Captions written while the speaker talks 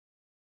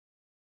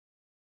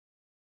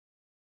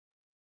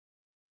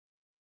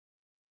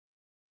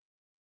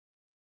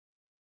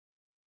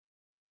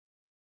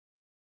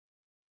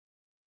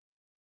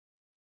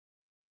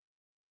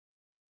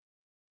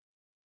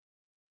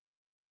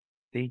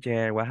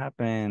Teacher, what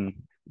happened?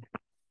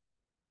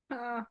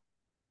 Ah,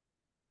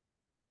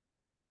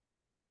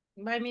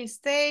 by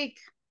mistake.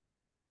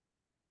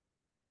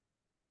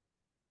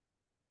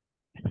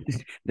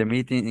 The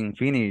meeting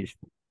finished.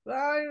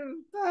 Ay,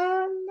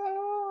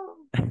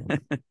 no.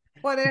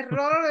 Por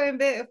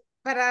error,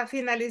 para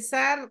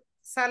finalizar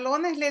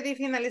salones, le di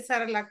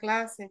finalizar la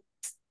clase.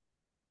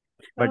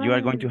 But you are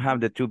Ay, going to have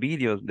the two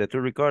videos, the two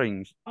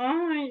recordings.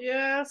 ay,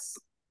 yes.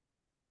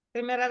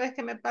 Primera vez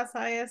que me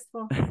pasa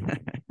esto.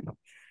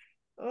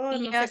 Oh, Y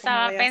no yo sé cómo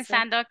estaba voy a hacer.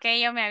 pensando que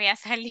yo me había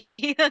salido,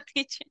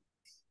 teacher.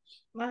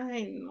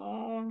 Ay,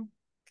 no.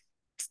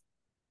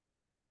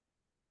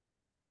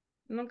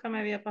 Nunca me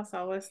había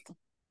pasado esto.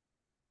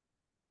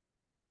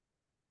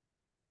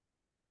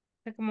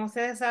 Como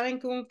ustedes saben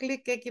que un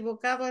clic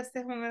equivocado, este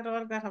es un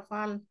error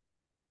garrafal.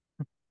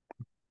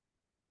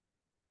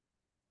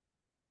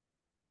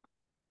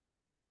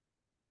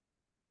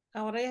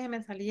 Ahora ya se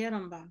me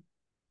salieron, va.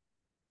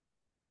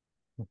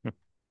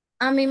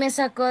 A mí me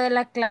sacó de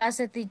la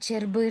clase,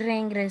 teacher, voy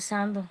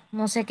reingresando.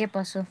 No sé qué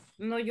pasó.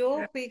 No, yo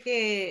fui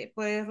que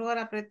por error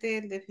apreté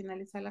el de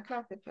finalizar la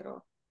clase,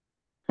 pero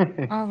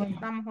Ah, bueno.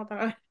 estamos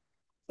otra vez.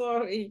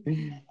 Sorry.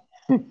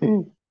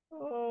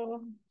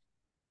 Oh,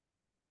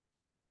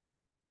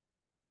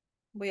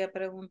 voy a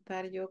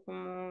preguntar yo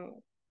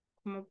cómo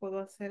puedo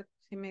hacer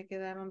si me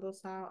quedaron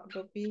dos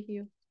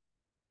vídeos.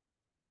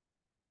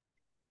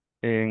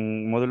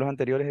 En módulos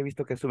anteriores he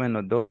visto que suben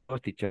los dos,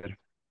 teacher.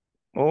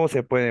 O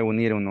se puede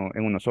unir uno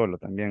en uno solo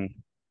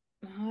también.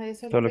 Ah,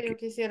 eso es lo Solo que yo que,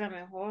 quisiera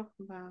mejor.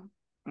 Va.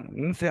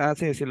 no sé,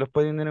 sí, si los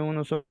puede unir en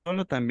uno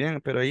solo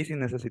también, pero ahí sí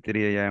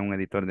necesitaría ya un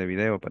editor de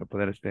video para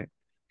poder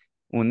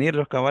unir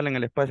los cabales en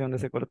el espacio donde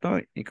se cortó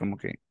y como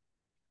que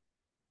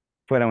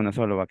fuera uno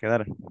solo va a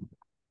quedar.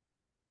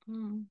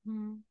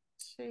 Ujú.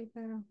 Sí,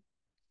 pero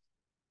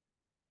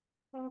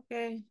ok.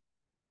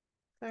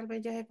 Tal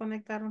vez ya se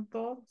conectaron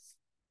todos.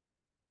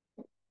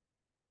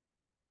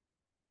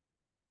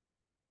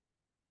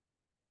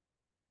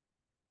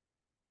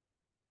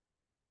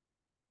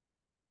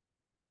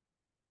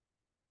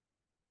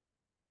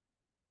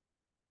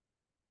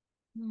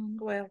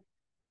 Well,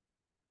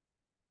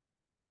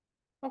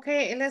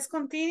 okay, let's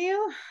continue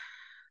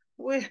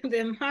with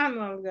the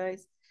manual,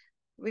 guys,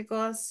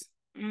 because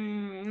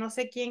no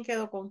sé quién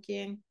quedó con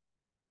quién.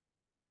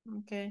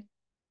 Okay.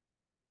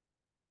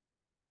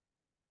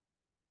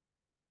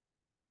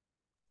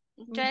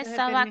 Yo Entonces,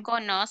 estaba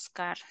con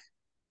Oscar,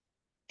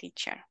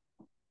 teacher.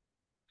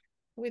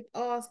 with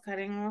Oscar,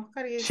 and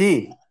Oscar is,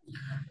 Sí,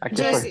 aquí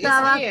Yo is, estoy. is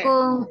estaba here.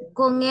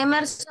 con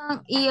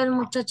Emerson y el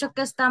muchacho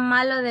que está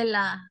malo de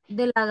la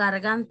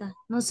garganta.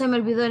 No se me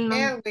olvidó el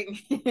nombre.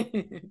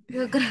 Edwin.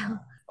 Yo creo.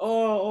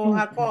 o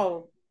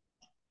Jacob.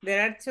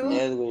 There are two.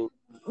 Edwin.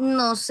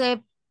 No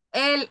sé.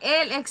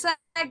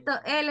 Exacto,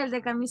 el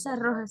de camisa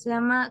roja. Se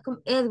llama como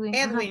Edwin.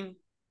 Ajá. Edwin.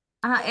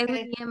 Ajá, Edwin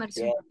Okay. y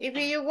Emerson. Yeah.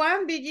 If you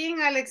want,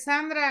 begin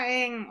Alexandra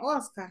and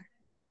Oscar.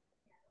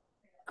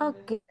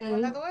 Ok. You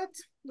wanna do it?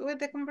 Do it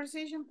the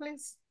conversation,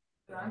 please.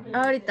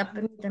 Ahorita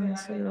permítame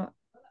solo.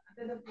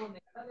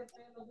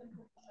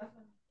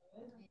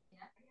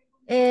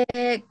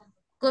 Eh,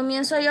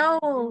 ¿Comienzo yo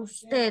o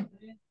usted?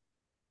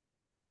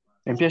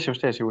 Empiece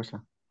usted si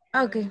gusta.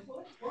 Ok.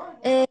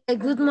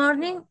 Good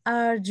morning.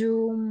 Are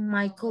you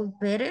Michael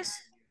Perez?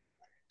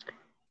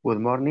 Good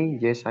morning.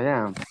 Yes, I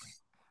am.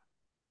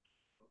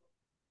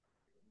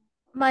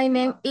 My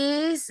name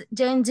is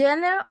Jane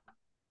Jenner.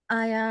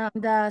 I am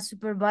the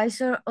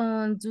supervisor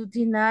on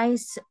duty.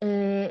 Nice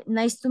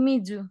to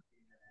meet you.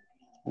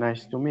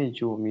 Nice to meet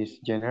you, Miss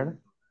Jenner.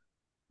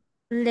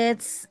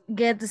 Let's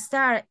get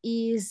started.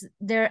 Is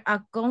there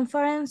a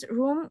conference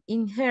room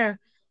in here?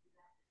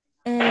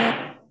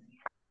 Uh,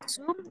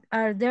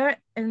 are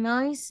there a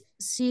noise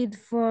seat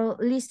for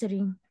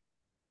listening?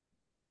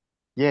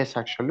 Yes,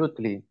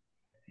 absolutely.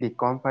 The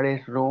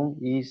conference room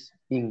is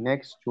in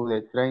next to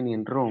the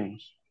training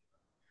rooms.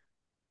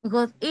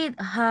 Got it?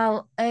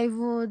 How I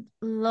would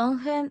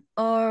long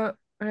or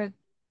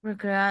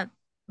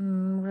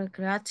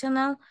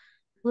recreational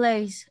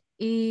place.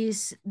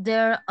 Is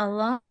there a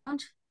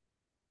lounge?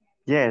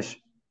 Yes,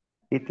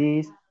 it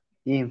is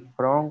in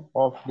front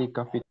of the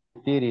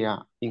cafeteria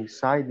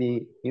inside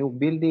the new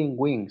building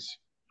wings.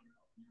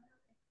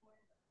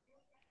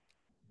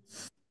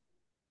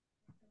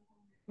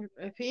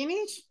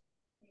 Finish?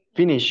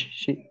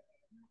 Finish. Sí.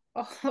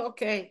 Oh,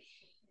 okay.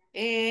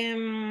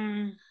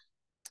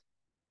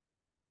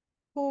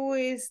 Who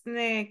is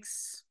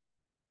next?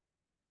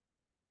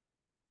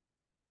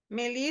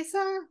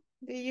 Melissa,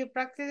 did you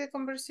practice the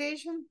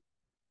conversation?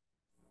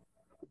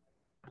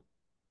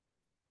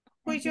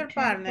 Who is your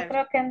Teacher, partner?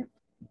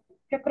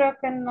 yo creo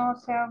que no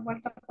se ha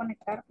vuelto a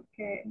conectar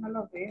porque no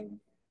lo veo.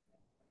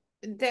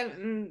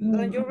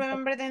 Don't you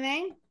remember the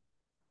name?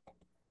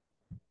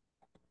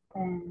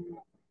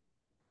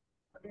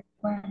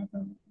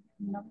 Recuerdo,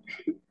 no,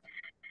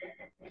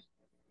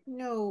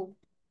 No.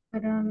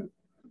 pero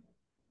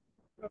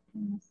creo que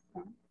no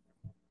está.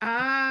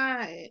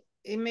 Ah,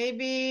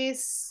 maybe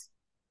it's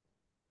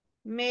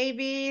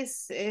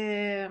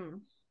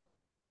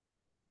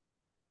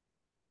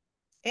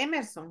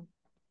Emerson.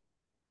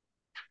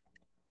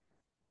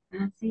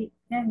 Ah, sí,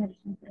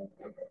 Emerson, creo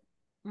que.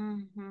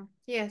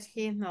 Yes,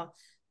 he's not.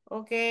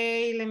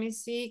 Okay, let me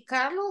see.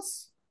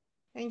 Carlos,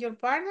 and your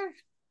partner?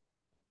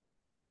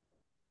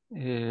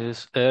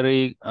 Is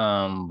Eric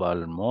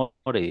Balmore.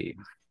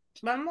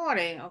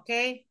 Balmore,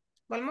 okay.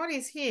 Balmore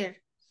is here.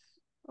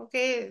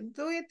 Okay,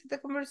 do it, the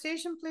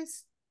conversation,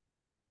 please.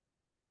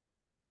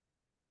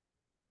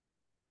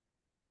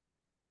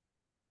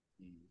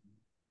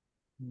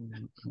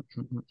 Very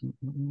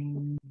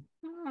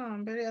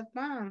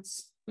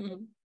advanced.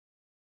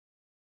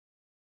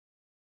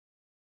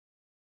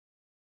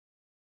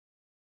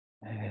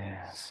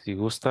 Si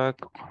gusta,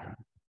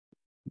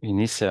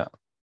 inicia.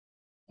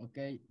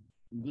 Okay.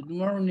 Good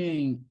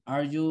morning.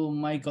 Are you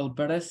Michael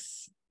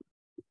Perez?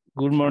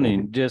 Good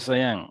morning. Yes, I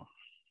am.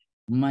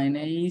 My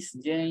name is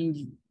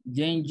Jane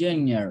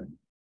Jenner.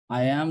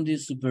 I am the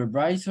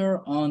supervisor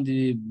on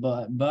the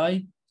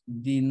by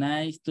the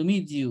nice to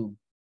meet you.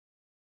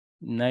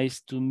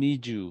 Nice to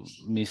meet you,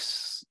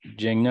 Miss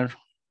Jenner.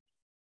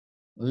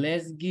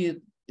 Let's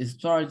get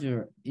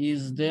started.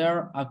 Is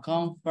there a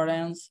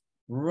conference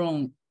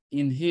room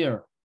in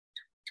here?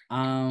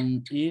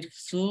 If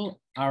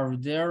so, are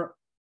there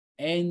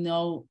any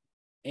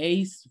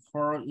aids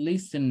for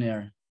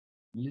listener?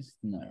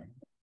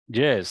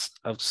 Yes,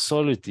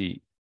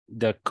 absolutely.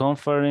 The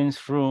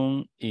conference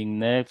room is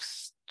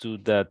next to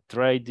the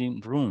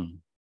trading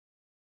room.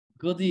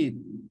 Good.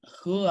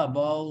 Who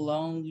about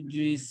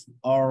lounges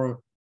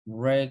or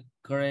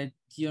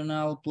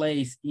recreational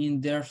place in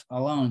there's a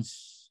lounge?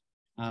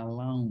 A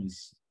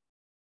lounge.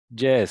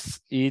 Yes,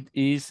 it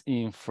is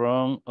in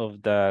front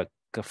of the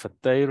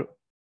cafeteria.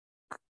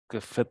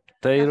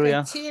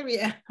 Cafeteria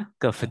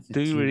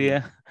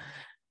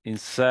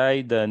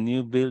inside the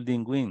new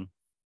building wing.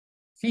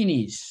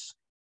 Finish.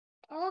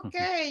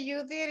 Okay,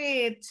 you did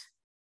it.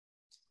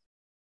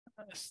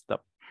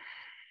 Stop.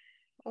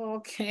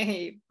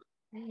 Okay,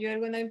 you're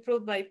gonna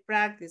improve by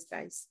practice,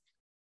 guys.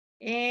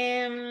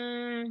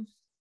 Who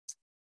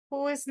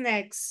is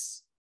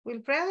next?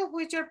 Wilfredo, who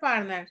is your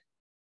partner?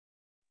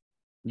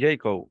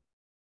 Jacob.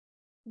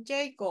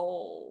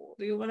 Jacob,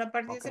 do you wanna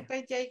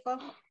participate, Jacob?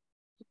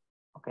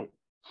 Okay.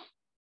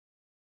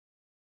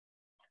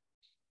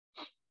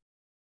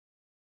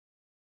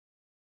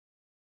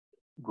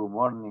 Good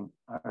morning.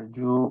 Are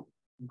you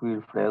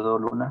Wilfredo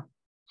Luna?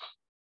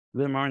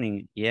 Good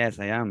morning. Yes,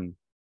 I am.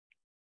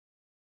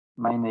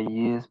 My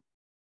name is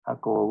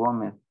Jacobo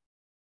Gomez.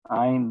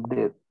 I'm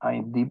the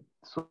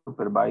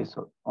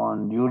supervisor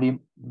on duty.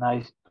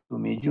 Nice to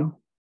meet you.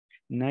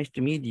 Nice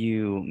to meet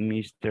you,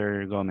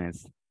 Mr.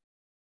 Gomez.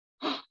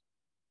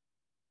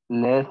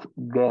 Let's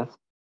get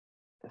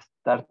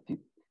started.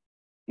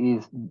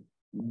 Is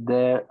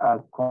there a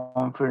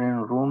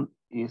conference room?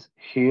 Is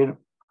here?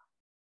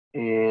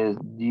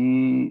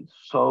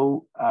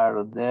 So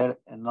are there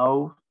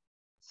enough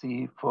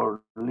seats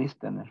for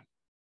listeners?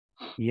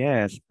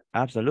 Yes,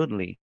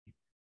 absolutely.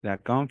 The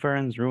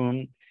conference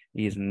room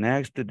is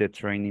next to the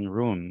training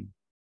room.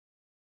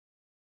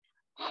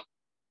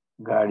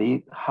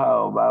 Gary,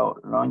 how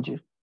about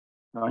lunches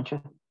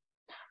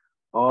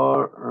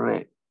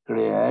or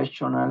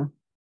recreational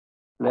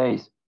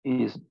place?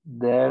 Is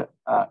there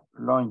a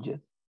lounge?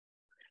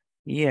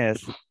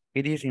 Yes,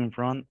 it is in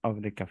front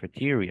of the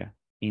cafeteria,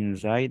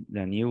 inside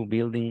the new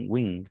building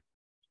wing.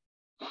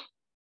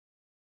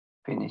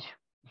 Finish.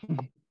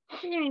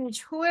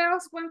 Finish. Who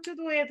else want to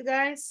do it,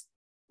 guys?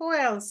 Who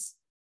else?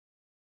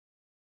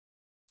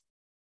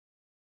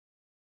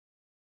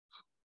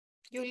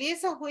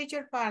 Julissa, who is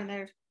your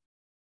partner?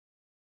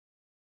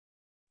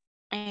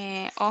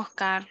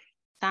 Oscar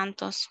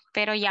Santos,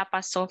 pero ya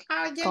pasó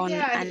con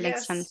Yes,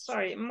 Alexander.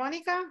 sorry.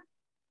 Mónica?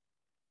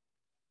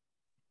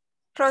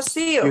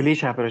 Rocío.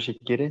 Yulisa, pero si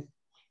quiere.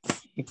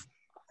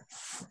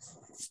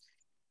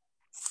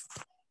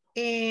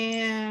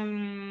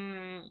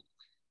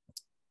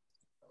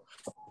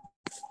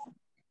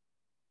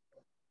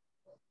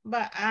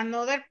 But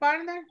another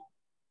partner?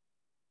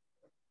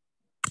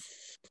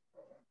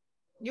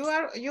 You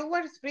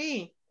were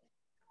three.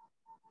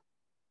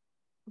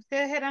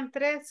 Ustedes eran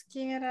tres.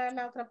 ¿Quién era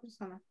la otra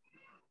persona?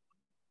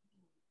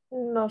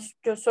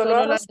 Yo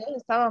solo las dos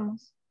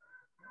estábamos.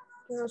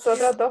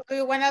 Nosotras dos. Do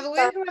you wanna do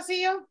it,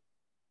 Rocío?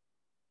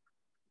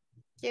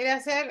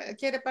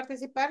 ¿Quiere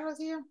participar,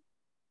 Rocío?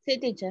 Sí,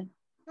 teacher.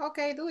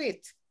 Okay, do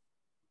it.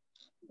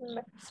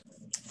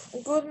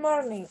 Good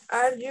morning.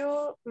 Are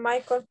you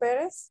Michael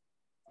Perez?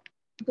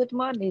 Good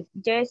morning.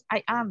 Yes,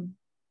 I am.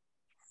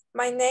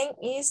 My name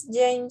is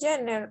Jane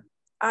Jenner.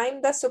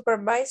 I'm the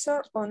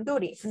supervisor on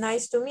duty.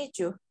 Nice to meet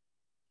you.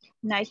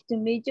 Nice to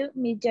meet you,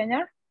 Miss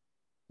Jenner.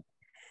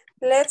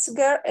 Let's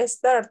get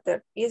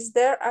started. Is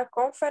there a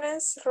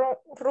conference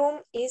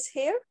room is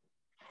here?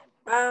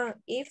 And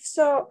if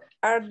so,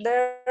 are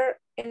there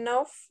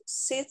enough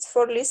seats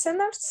for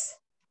listeners?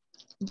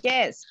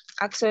 Yes,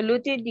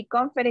 absolutely. The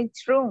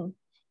conference room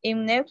is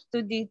next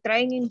to the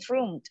training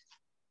room.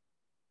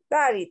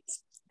 Got it.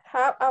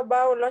 How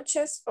about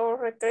lunches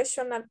or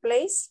recreational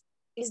place?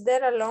 Is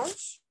there a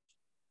lounge?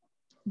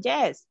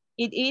 Yes,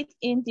 It is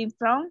in the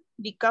front,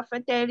 the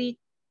cafeteria,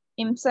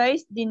 inside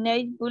the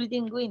next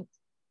building wing.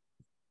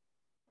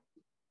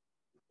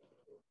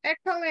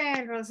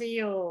 Excellent,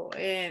 Rosillo.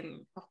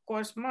 And of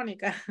course,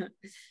 Monica.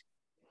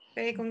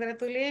 Okay,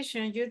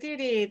 congratulations, you did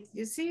it.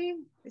 You see,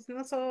 it's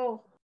not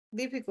so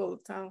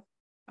difficult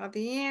at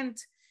the end.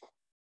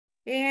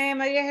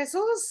 María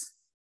Jesús,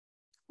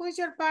 who is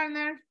your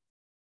partner?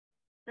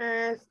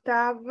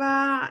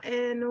 Estaba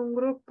en un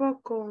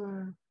grupo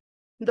con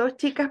dos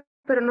chicas,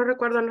 pero no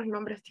recuerdo los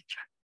nombres,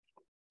 teacher.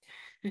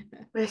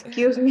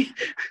 Excuse me.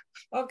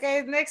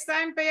 Okay, next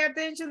time pay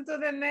attention to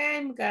the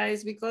name,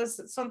 guys,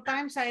 because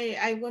sometimes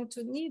I want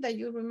to need that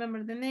you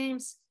remember the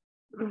names.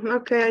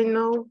 Okay, I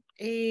know.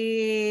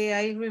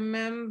 I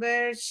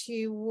remember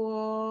she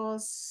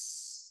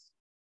was,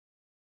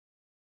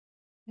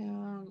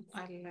 no,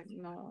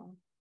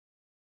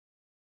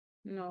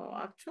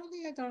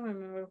 actually I don't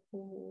remember who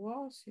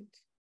was it.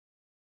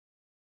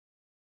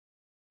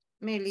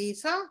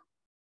 Melissa?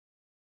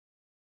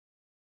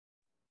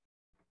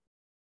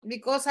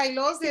 Because I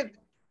lost it.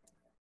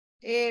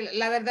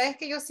 La verdad es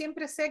que yo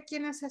siempre sé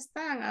quiénes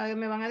están. A ver,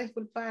 me van a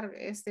disculpar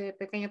este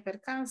pequeño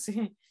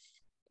percance.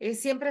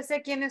 Siempre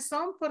sé quiénes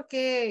son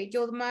porque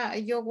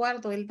yo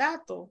guardo el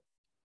dato. O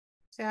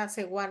sea,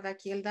 se guarda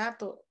aquí el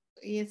dato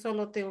y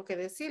solo tengo que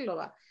decirlo,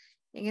 va.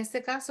 En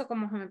este caso,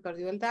 como se me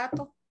perdió el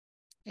dato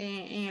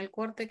en el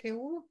corte que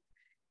hubo,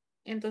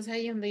 entonces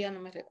ahí es donde ya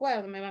no me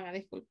recuerdo, me van a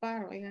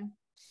disculpar, oigan.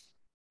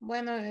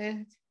 Bueno,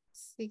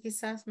 sí,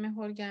 quizás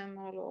mejor ya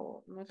no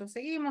lo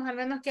seguimos, al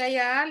menos que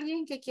haya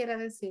alguien que quiera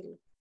decirlo.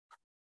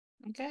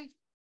 Ok.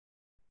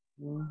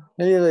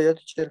 Yo,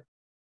 teacher.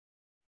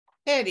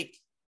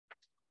 Eric.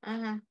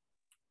 Ajá.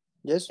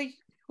 Yes.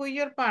 Who is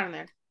your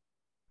partner?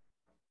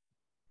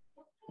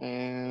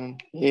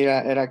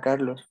 Era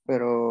Carlos,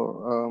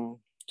 pero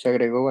se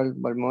agregó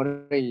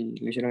Balmore y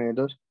lo hicieron de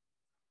dos.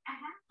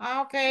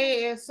 Ah, ok.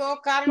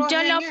 Eso, Carlos.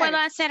 Yo lo Eric. puedo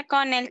hacer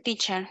con el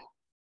teacher.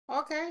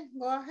 Ok,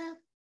 go ahead.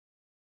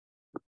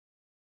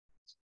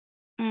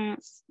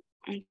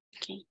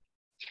 Okay.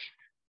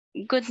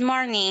 Good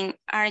morning.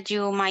 Are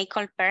you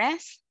Michael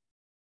Perez?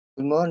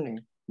 Good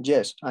morning.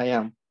 Yes, I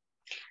am.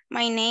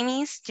 My name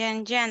is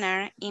Jen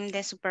Jenner. I'm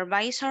the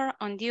supervisor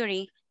on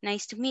duty.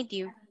 Nice to meet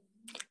you.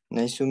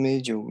 Nice to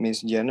meet you,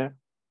 Miss Jenner.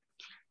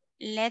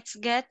 Let's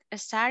get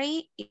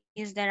started.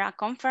 Is there a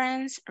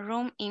conference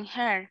room in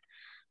here?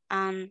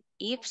 And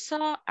if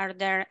so, are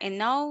there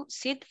enough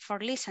seats for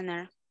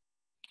listener?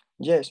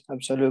 Yes,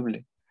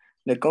 absolutely.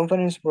 The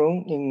conference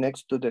room is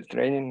next to the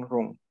training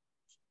room.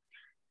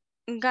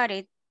 Got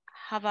it.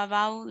 How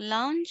about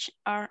lounge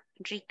or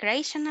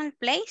recreational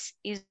place?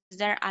 Is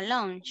there a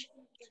lounge?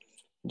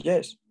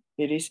 Yes,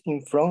 it is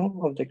in front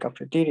of the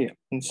cafeteria,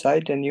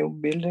 inside the new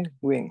building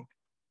wing.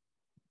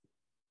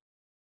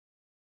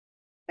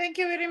 Thank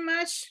you very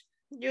much,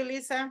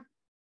 Julissa.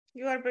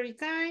 You are very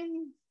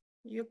kind.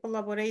 You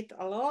collaborate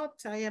a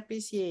lot. I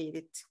appreciate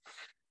it.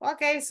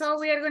 Okay, so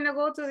we are going to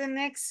go to the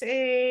next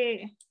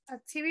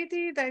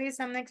activity. That is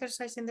an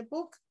exercise in the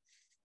book.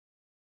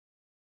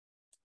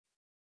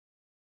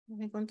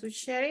 I'm going to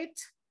share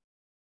it.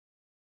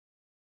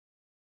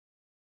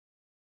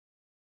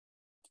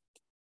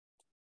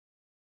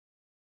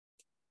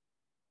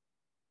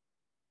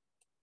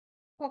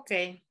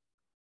 Okay,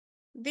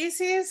 this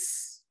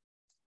is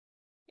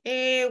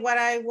what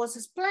I was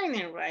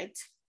explaining, right?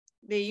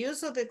 The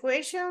use of the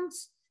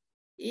questions.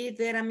 Is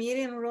there a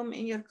meeting room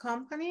in your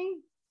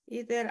company?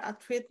 Is there a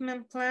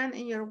treatment plan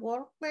in your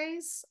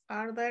workplace?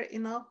 Are there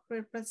enough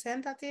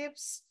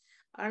representatives?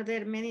 Are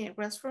there many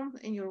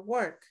restrooms in your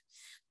work?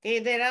 Okay,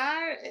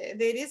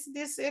 there is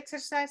this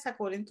exercise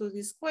according to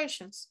these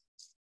questions.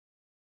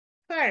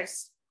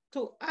 First,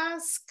 to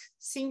ask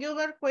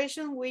singular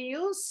questions we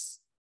use.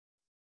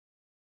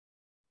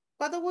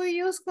 What do we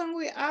use when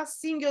we ask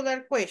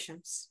singular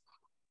questions?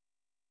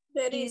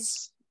 There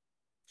is.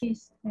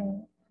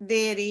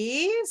 There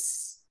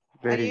is.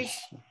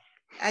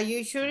 Are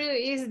you sure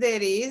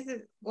there is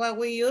what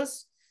we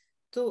use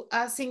to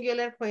ask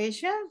singular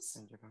questions?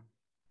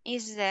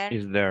 Is there?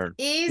 Is there?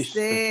 Is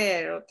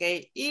there,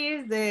 okay.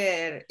 Is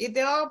there. It's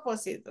the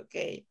opposite,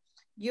 okay.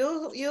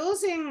 You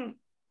using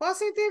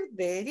positive,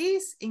 there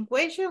is. In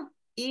question,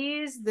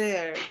 is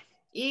there.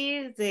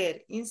 Is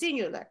there. In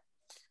singular.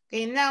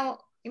 Okay, now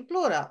in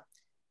plural.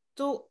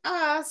 To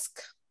ask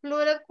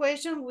plural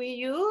question, we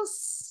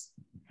use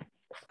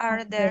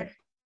Are there?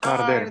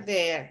 Are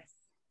there.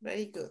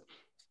 Very good.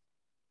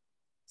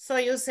 So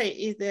you say,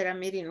 is there a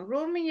meeting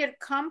room in your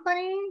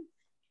company?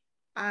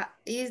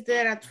 Is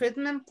there a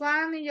treatment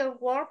plan in your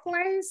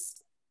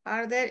workplace?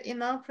 Are there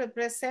enough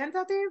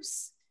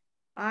representatives?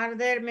 Are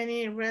there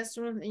many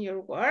restrooms in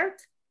your work?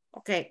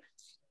 Okay.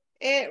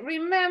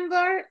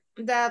 Remember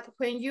that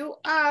when you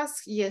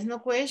ask yes, no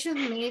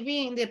question,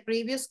 maybe in the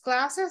previous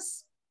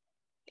classes,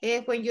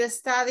 when you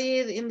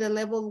studied in the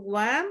level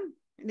 1,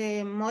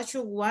 the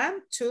module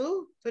 1,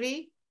 2,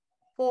 3,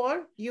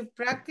 4, you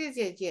practice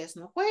the yes,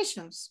 no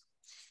questions.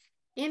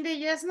 In the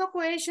yes, no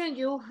question,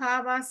 you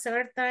have a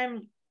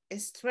certain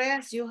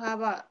stress, you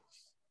have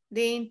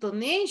the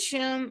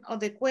intonation of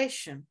the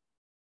question.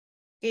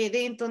 Okay,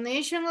 the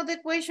intonation of the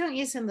question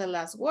is in the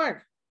last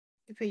word,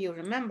 if you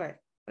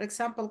remember. For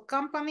example,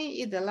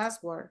 company is the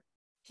last word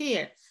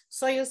here.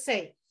 So you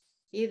say,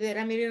 is there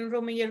a meeting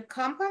room in your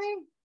company?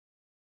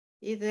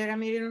 Is there a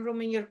meeting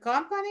room in your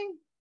company?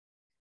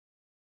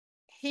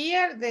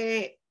 Here,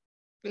 the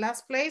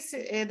last place,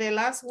 the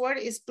last word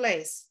is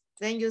place.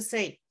 Then you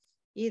say,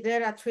 is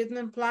there a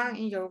treatment plan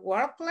in your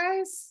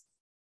workplace?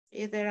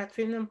 Is there a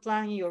treatment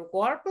plan in your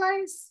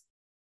workplace?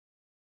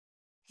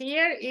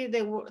 Here is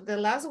the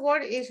last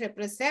word is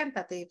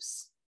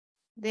representatives.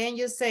 Then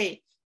you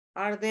say,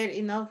 are there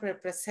enough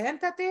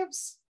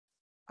representatives?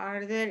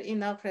 Are there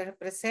enough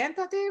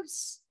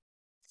representatives?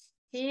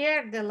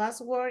 Here, the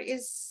last word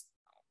is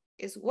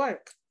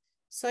work.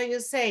 So you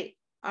say,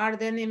 are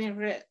there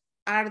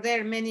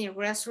many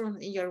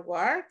restaurants in your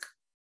work?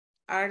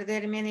 Are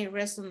there many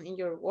restaurants in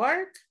your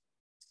work?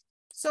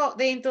 So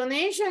the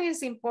intonation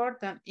is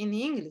important in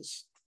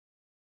English.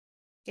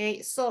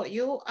 Okay, so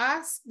you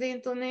ask the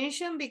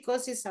intonation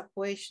because it's a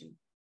question.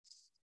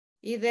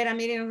 Is there a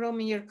meeting room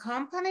in your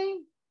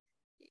company?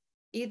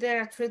 Is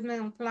there a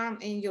treatment plan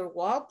in your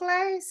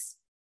workplace?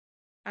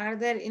 Are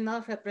there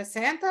enough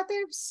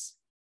representatives?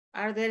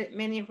 Are there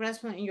many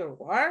restaurants in your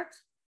work?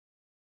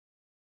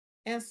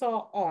 And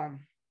so on.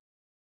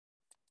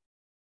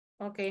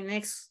 Okay,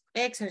 next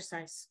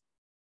exercise.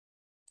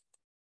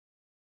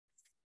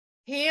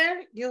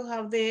 Here you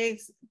have the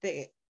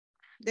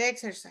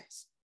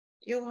exercise.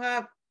 You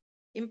have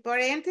in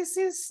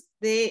parentheses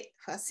the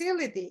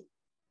facility.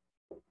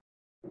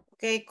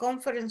 Okay,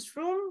 conference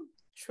room,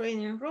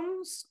 training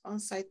rooms,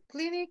 on-site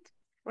clinic,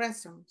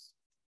 restrooms.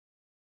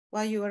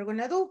 What you are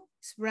gonna do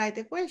is write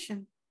the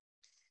question.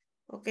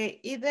 Okay,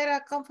 is there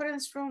a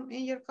conference room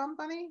in your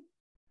company?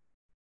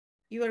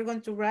 You are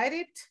going to write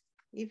it.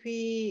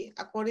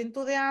 According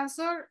to the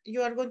answer,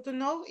 you are going to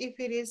know if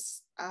it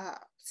is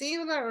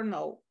singular or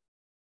no.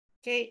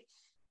 Okay.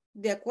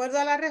 De acuerdo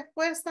a la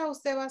respuesta,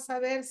 usted va a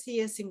saber si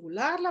es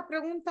singular la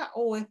pregunta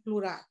o es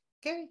plural.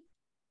 Okay.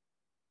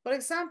 For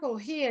example,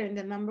 here in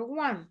the number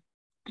 1,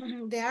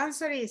 the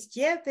answer is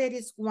yes, there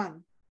is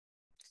one.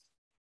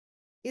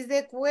 Is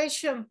the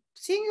question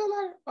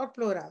singular or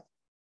plural?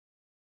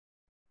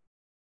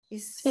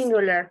 It's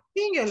Singular.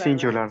 Singular.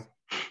 Singular. Right?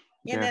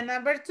 In the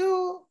number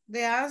 2,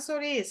 the answer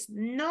is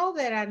no,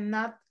 there are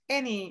not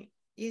any.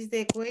 Is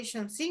the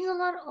question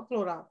singular or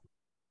plural?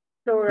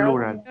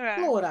 Plural.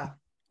 Plural.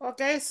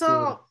 Okay,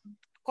 so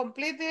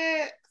complete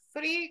the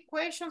 3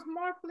 questions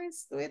more,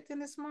 please. Do it in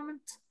this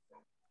moment.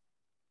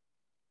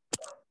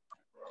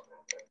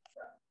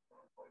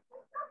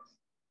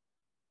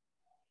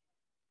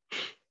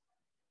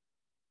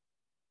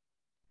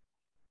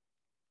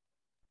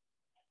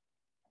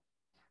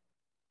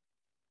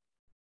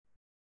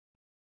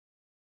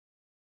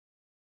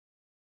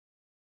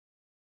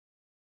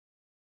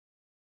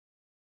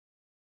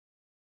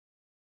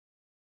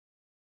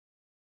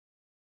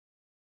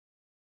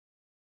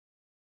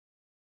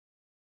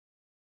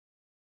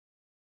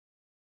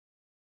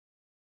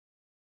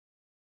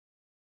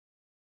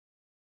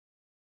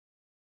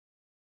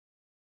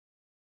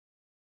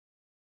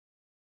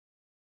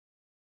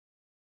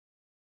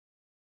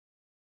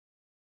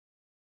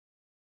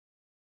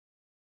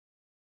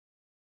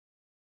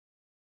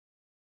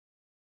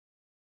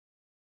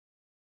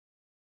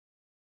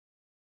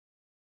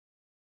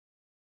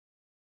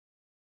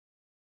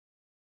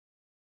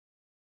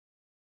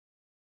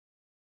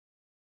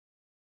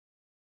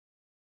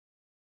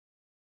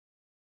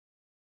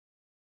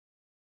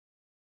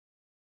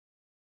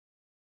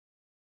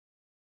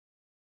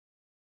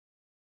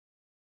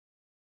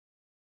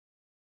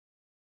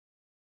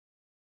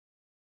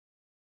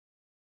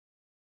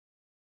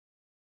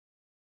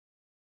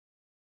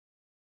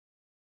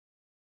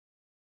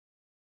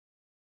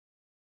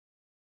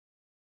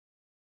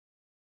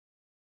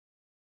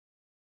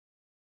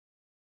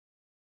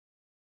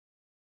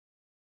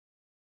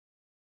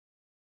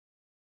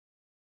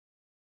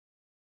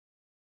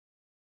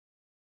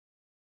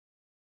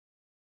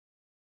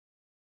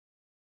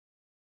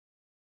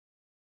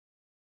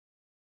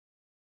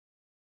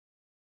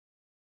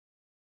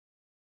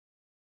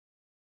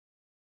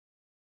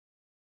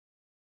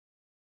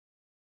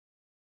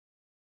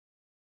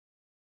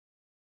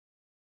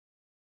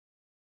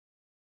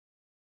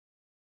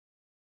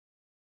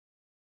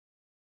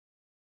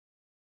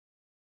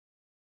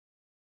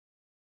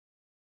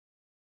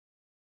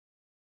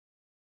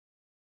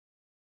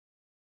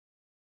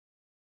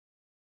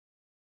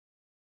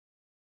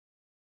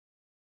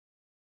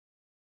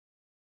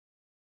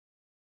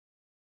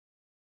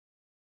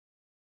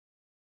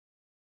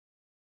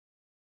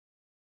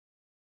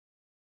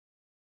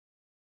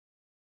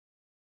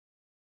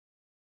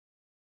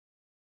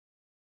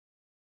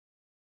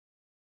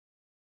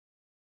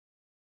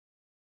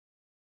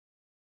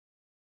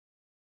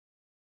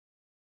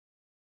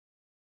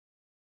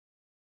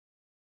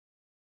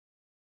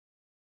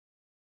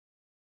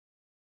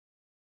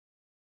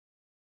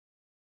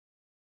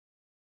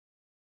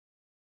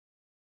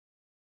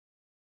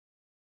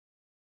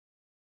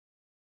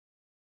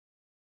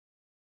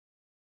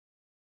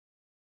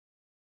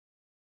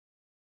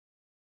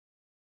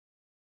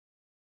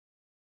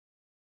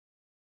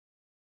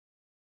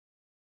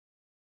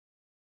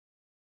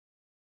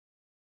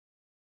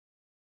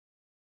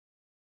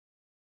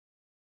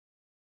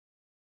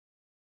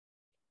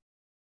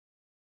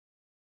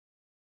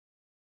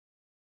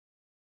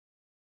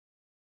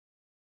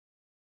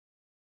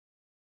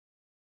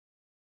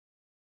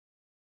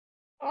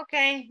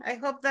 Okay, I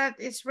hope that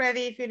it's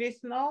ready. If it is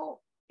no,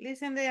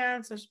 listen the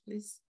answers,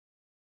 please.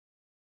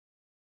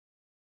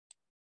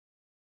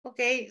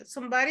 Okay,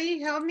 somebody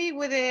help me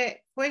with the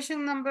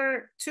question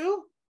number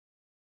 2.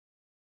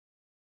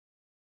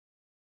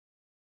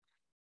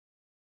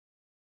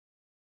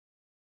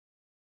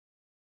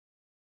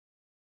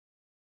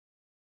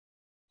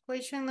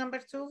 Question number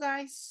 2,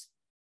 guys.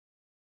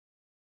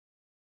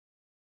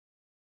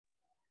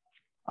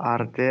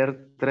 Are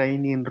there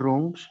training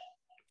rooms?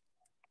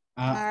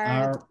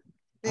 Are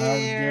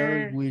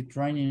there with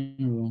training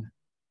room?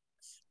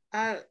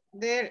 Are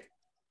there,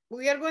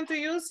 we are going to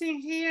use in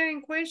here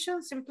in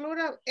questions in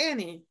plural,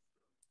 any.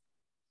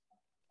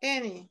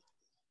 Any.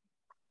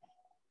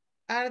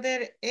 Are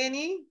there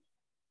any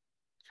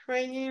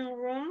training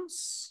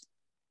rooms?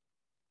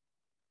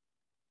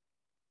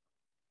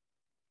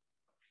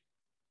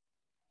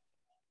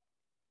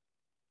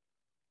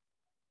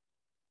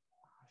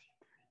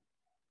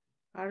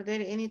 Are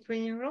there any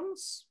training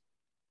rooms?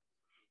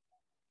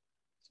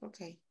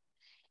 Okay.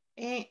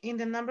 In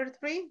the number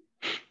 3.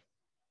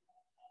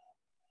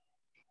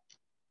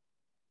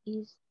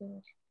 Is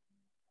there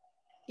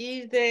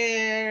Is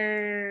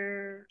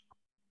there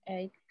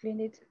a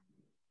clinic?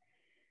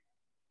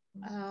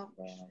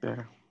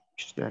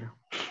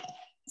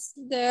 Is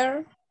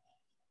there?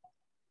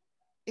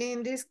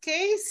 In this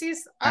case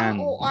is An.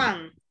 or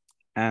an?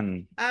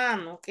 An.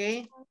 An,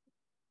 okay.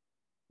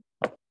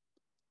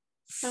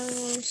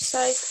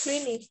 Site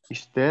clinic.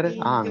 Is there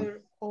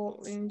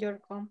In your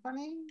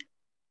company?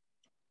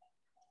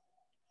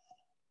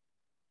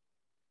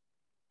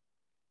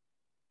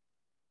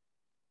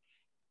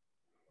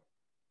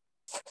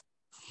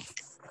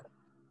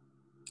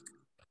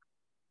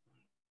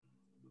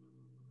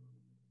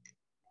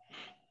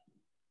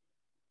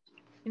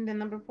 In the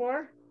number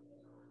 4?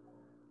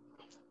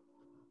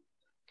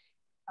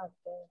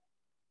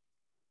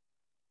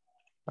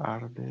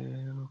 Are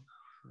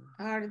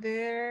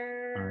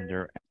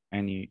there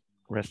any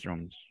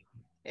restrooms?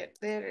 Are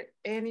there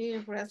any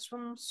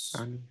restrooms?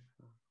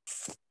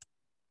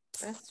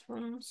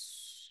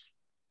 Restrooms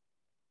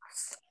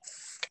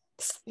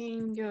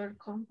in your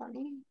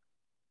company?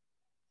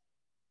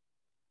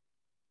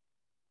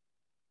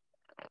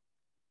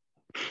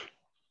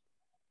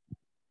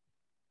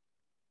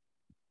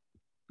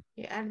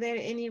 Are there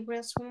any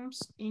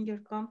restrooms in your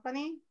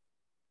company?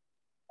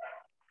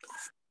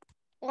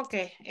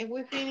 Okay, if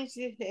we finish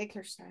this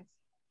exercise.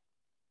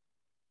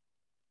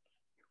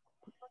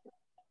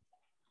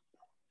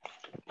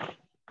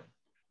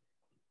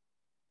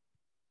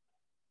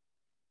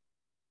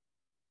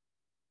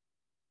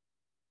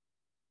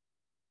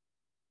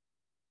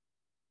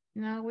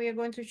 Now we are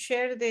going to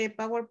share the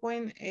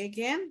PowerPoint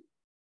again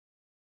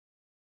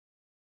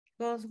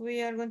because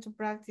we are going to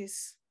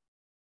practice.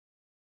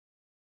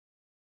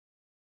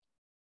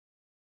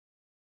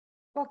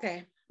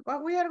 Okay,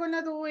 what we are going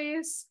to do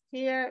is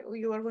here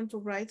you are going to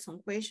write some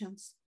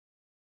questions.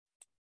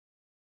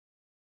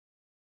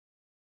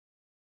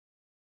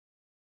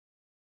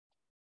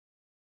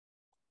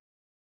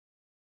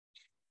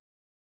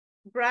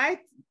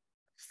 Write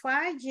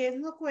 5 yes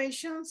no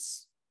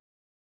questions.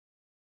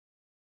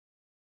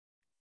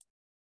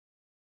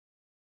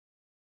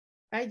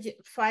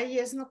 5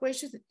 yes no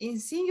questions in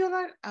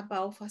singular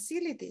about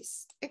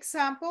facilities.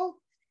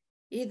 Example,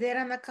 is there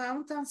an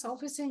accountant's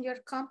office in your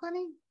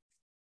company?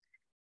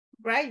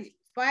 Write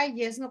 5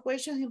 yes no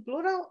questions in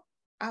plural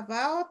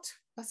about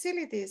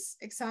facilities.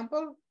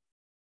 Example,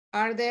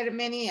 are there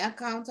many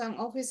accountant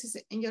offices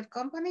in your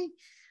company?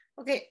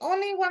 Okay,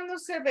 only one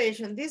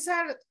observation. These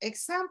are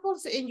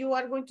examples and you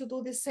are going to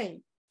do the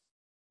same.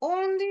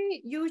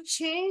 Only you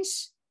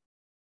change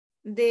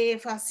the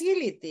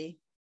facility.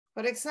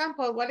 For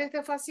example, what is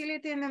the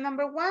facility in the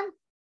number 1?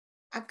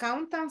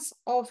 Accountant's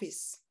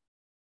office.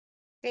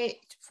 Okay,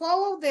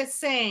 follow the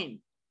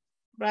same.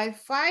 Write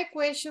 5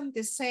 questions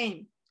the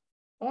same.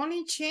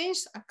 Only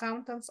change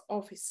accountant's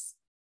office.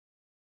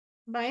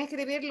 Van a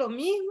escribir lo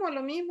mismo,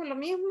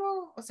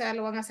 o sea,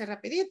 lo van a hacer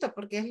rapidito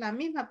porque es la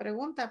misma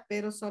pregunta,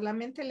 pero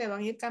solamente le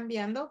van a ir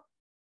cambiando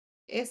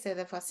ese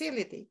de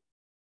facility.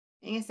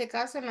 En este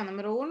caso, en la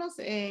número 1,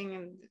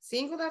 en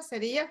singular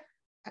sería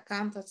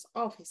accountant's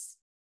office.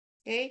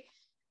 Okay.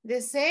 The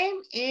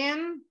same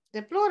in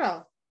the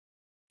plural.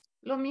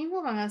 Lo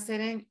mismo van a hacer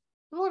en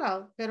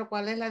plural, pero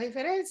 ¿cuál es la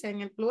diferencia?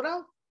 En el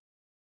plural,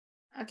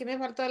 aquí me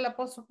faltó el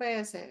apóstrofe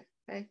S.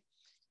 Okay.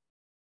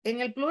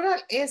 En el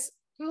plural es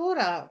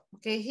plural.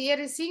 Okay,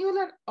 here is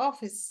singular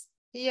office.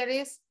 Here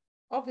is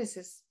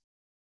offices.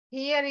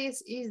 Here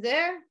is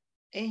there.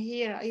 And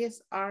here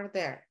is are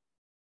there.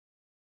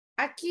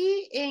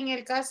 Aquí en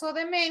el caso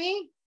de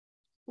many,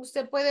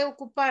 usted puede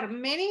ocupar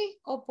many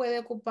o puede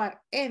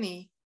ocupar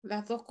any.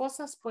 Las dos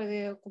cosas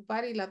puede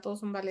ocupar y las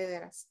dos son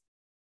valederas.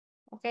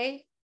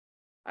 Okay.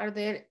 Are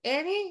there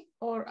any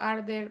or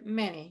are there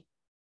many?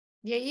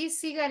 Y allí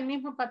siga el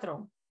mismo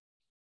patrón.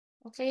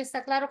 Ok,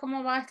 ¿está claro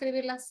cómo va a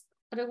escribir las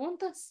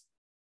preguntas?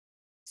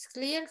 ¿Es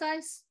clear,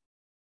 guys?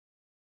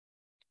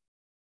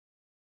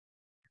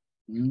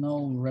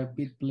 No,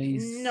 repeat,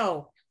 please.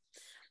 No.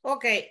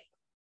 Ok.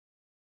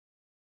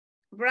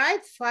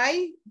 Write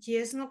 5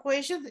 yes no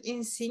questions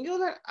in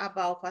singular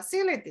about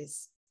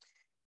facilities.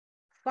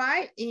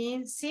 5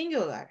 in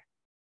singular,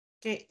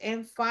 okay,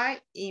 and 5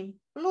 in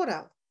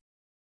plural.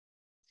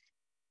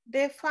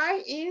 The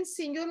 5 in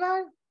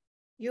singular,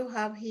 you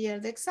have here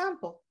the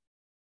example.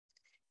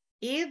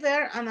 Is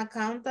there an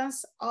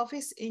accountant's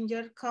office in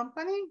your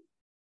company?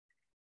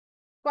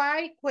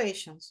 5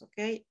 questions,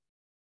 okay.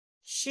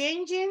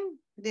 Changing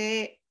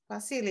the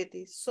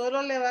facility,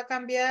 solo le va a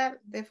cambiar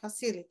the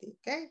facility,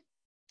 okay.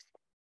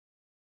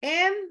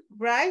 And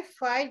write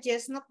 5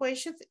 yes no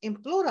questions in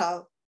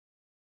plural.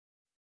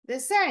 The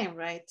same,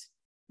 right?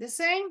 The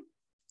same,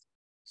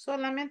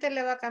 solamente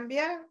le va a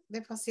cambiar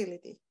the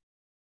facility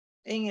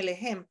en el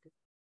ejemplo.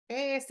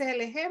 Okay, este es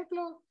el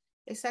ejemplo,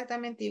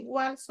 exactamente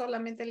igual,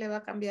 solamente le va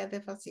a cambiar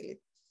de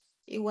facility.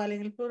 Igual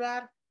en el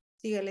plural,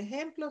 sigue el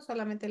ejemplo,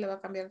 solamente le va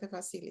a cambiar de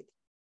facility.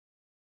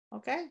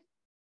 ¿Ok?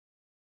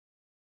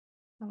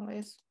 Vamos a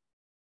eso.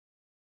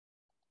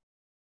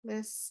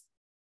 Let's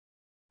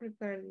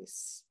prepare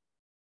this.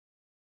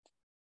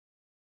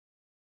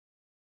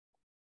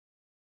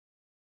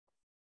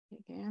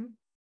 Again.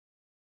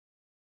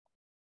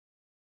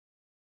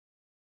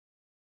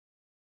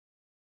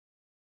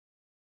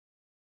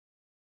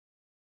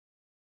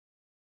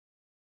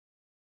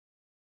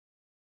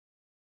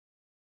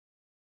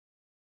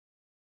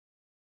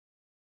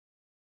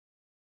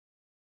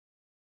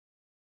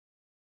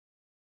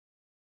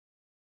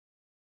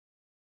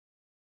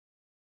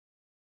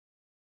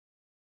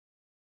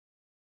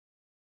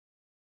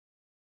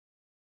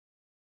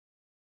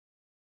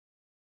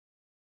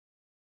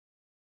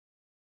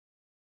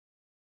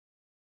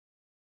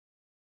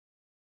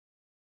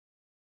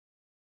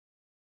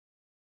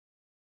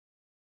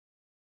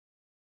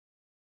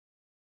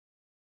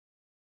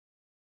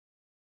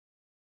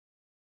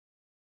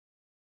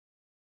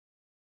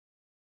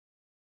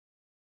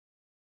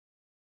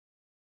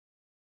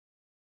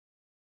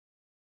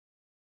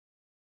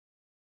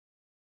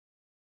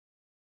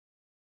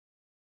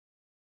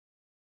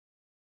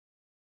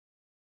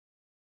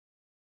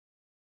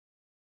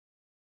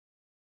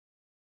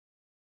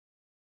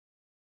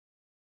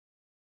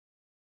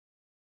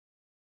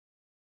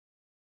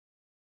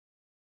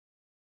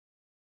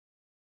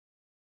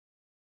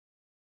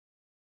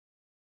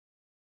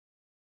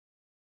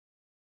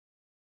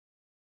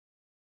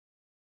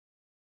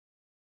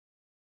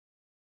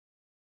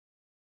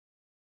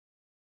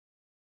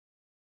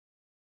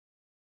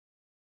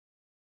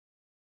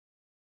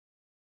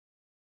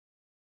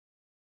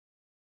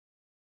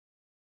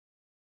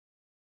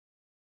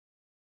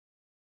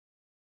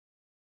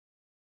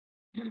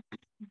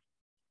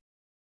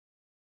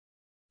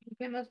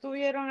 Que no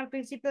estuvieron al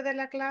principio de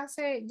la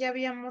clase, ya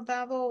habíamos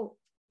dado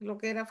lo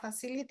que era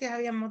facilities,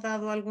 habíamos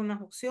dado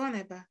algunas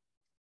opciones, ¿va?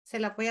 Se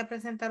las voy a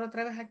presentar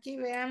otra vez aquí,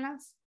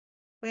 véanlas.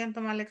 Pueden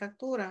tomarle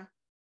captura.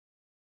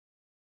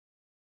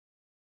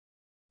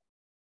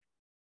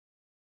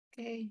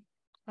 Ok,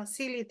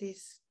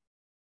 facilities.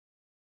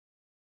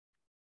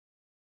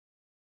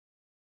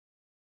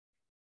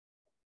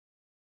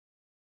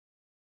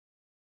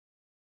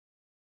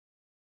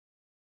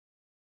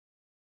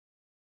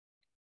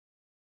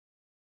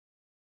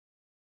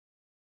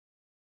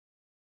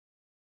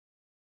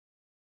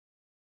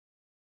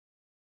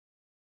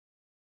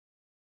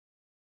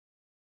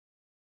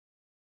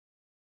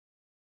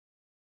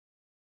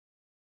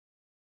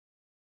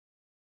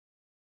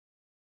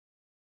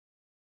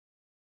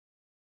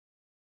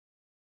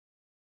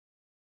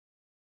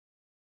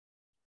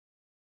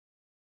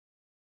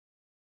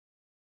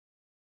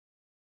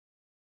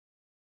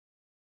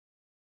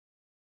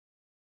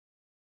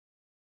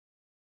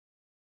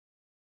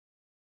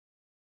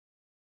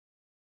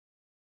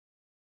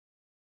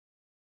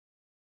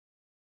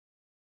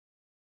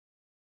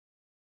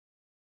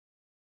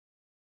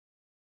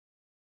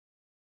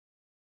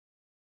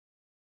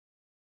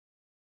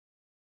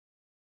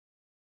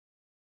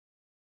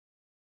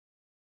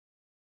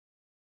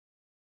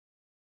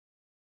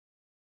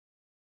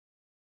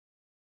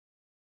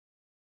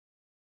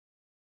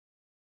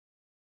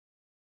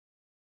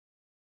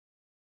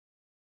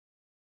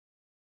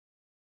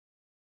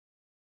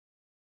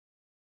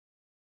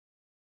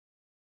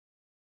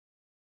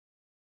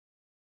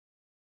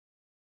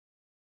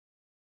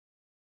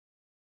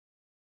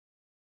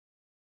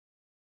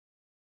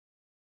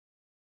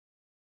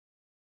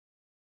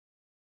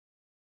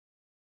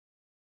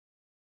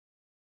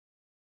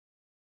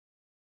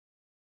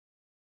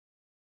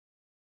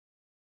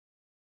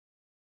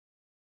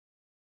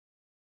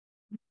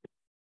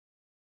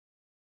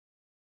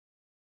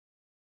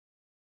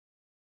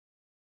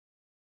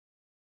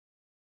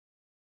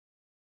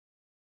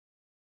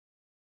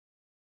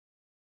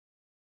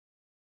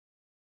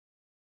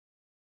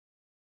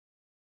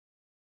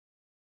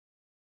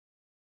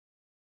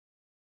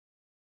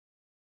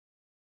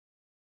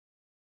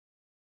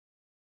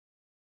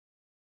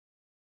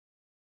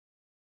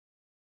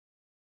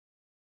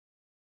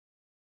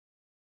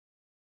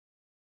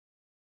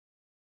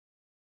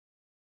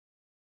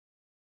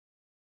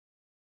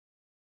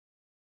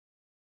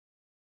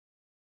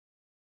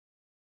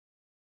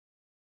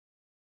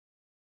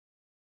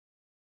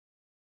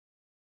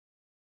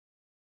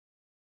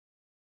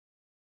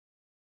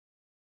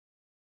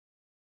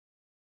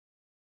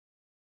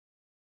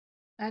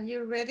 Are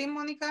you ready,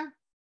 Mónica?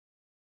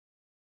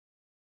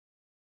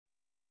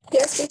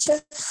 Yes,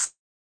 teacher.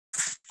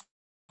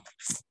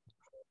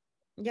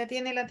 ¿Ya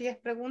tiene las 10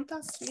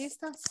 preguntas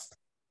listas?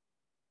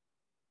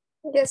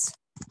 Yes.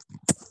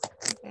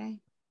 Okay.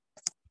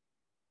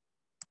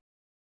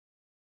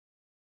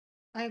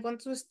 I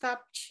want to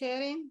stop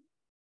sharing.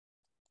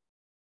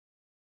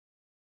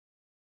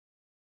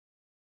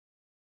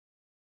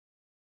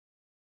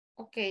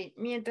 Ok,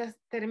 mientras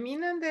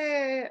terminan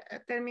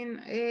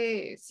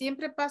de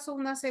siempre paso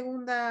una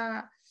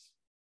segunda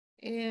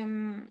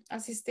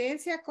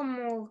asistencia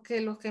como que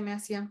los que me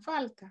hacían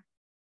falta.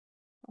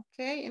 Ok,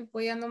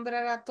 voy a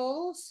nombrar a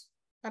todos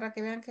para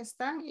que vean que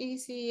están y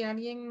si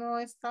alguien no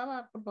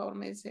estaba, por favor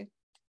me dice.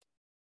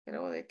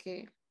 Creo de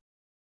que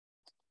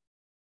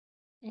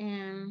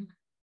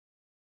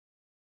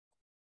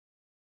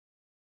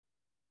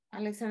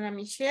Alexandra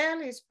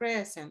Michelle is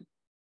present.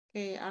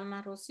 Okay,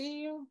 Alma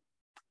Rosillo,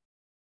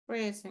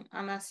 present.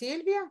 Ana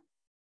Silvia.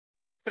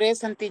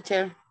 Present,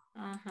 teacher.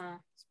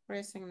 It's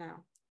present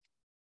now.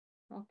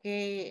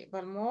 Okay,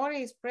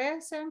 Valmore is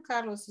present,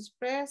 Carlos is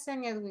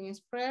present, Edwin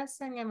is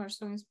present,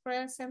 Emerson is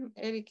present,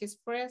 Eric is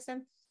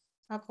present,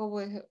 Jacobo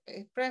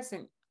is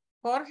present.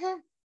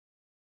 Jorge?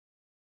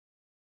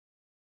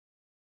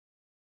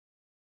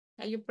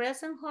 Are you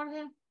present,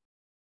 Jorge?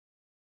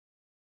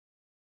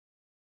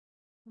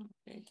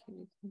 Okay,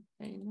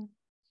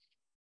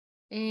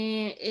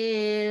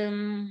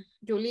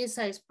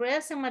 Julissa is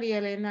present, Maria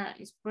Elena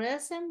is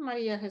present,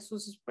 Maria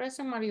Jesus is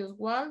present, Mario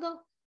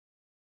Oswaldo.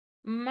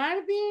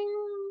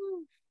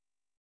 Marvin,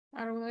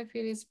 I don't know if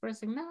he is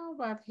present now,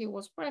 but he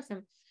was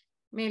present.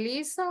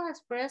 Melissa is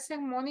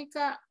present,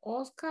 Mónica,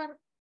 Oscar,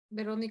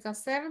 Verónica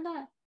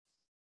Cerda.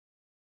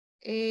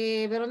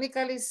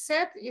 Verónica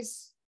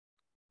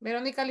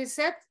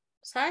Lisette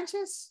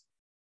Sánchez.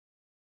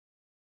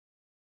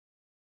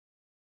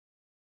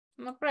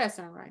 Not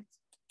present, right?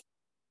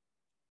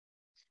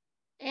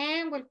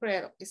 And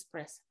Wilfredo is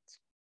present.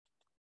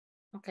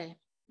 Okay,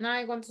 now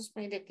I want to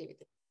explain the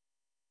activity.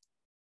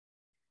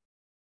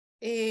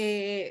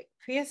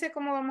 Fíjense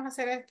cómo vamos a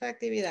hacer esta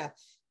actividad.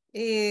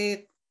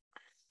 Se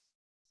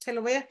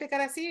lo voy a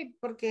explicar así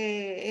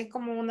porque es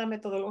como una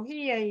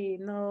metodología y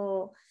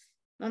no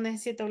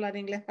necesito hablar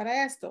inglés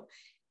para esto.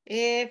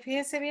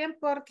 Fíjense bien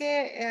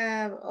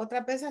porque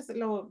otras veces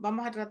lo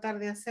vamos a tratar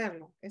de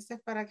hacerlo. Esto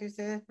es para que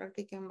ustedes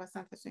practiquen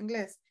bastante su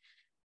inglés.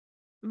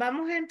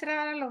 Vamos a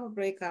entrar a los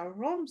breakout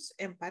rooms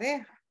en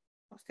pareja.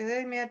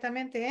 Ustedes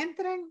inmediatamente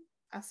entren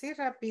así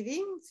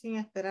rapidín, sin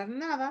esperar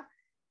nada.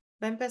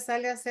 Va a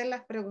empezarle a hacer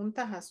las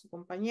preguntas a su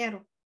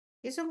compañero.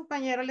 Y su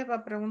compañero les va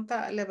a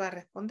preguntar, le va a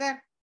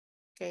responder.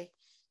 Ok.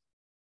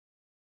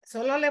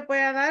 Solo le voy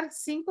a dar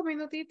 5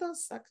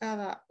 minutitos a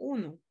cada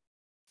uno.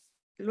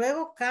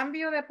 Luego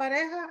cambio de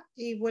pareja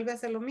y vuelve a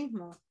hacer lo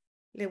mismo.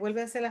 Le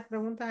vuelve a hacer las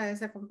preguntas a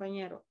ese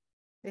compañero.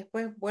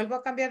 Después vuelvo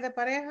a cambiar de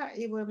pareja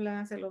y vuelven a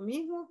hacer lo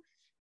mismo.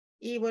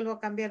 Y vuelvo a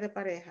cambiar de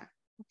pareja.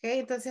 Ok,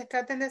 entonces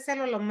traten de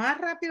hacerlo lo más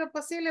rápido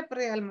posible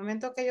porque al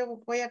momento que yo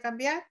voy a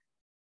cambiar,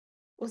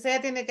 usted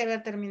ya tiene que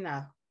haber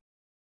terminado.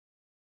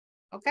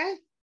 Ok,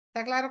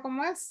 ¿está claro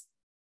cómo es?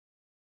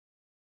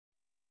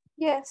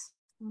 Yes.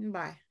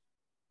 Bye.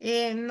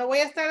 No voy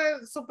a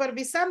estar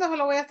supervisando,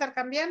 solo voy a estar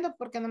cambiando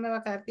porque no me va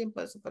a quedar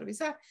tiempo de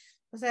supervisar.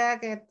 O sea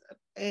que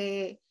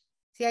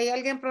si hay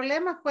alguien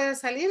problemas puede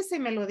salirse y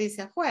me lo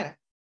dice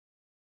afuera.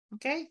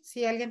 Ok,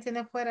 si alguien tiene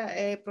afuera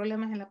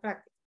problemas en la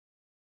práctica.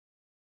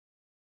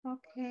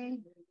 Ok.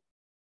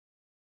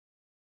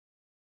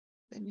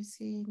 Let me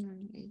see.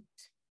 9,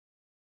 8.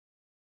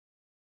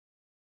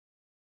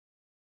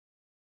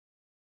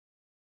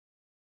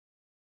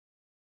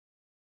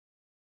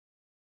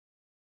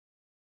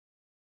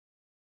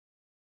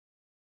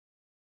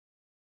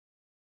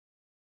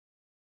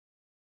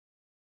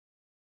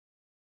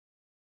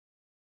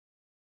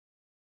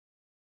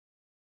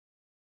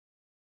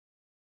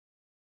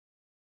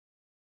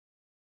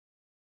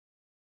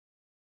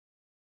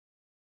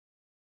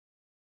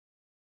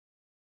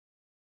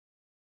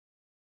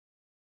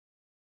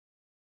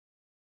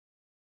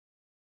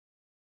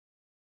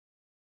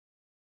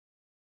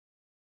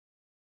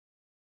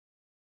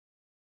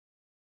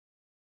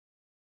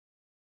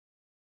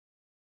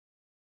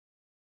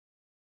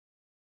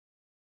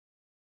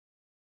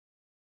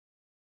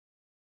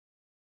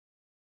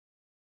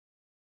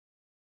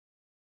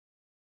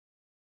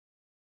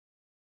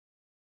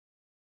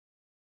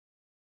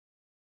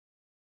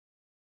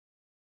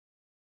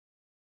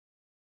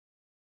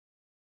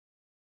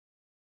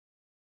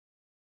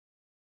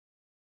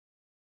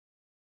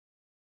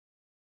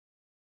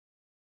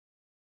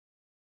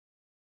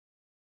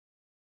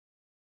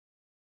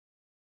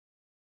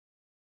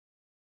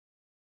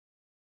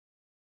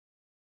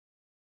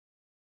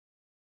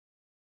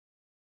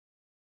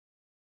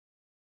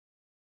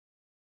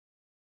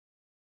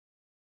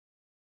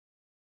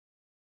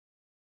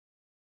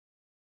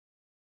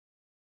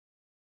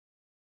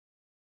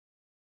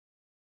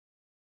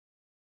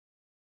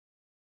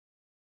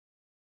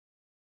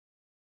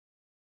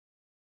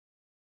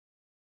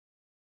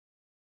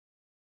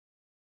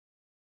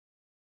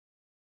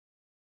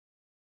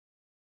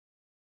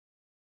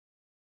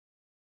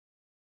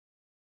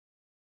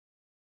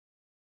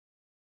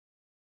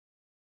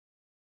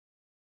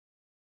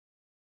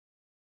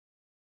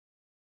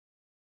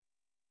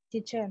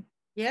 Teacher,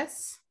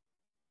 Yes.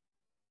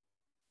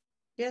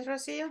 Yes,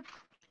 Rocío.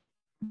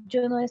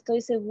 yo no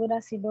estoy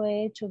segura si lo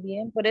he hecho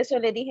bien. Por eso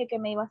le dije que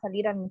me iba a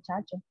salir al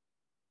muchacho.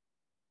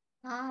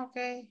 Ah, ok.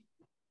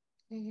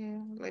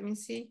 Let me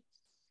see.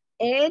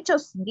 He hecho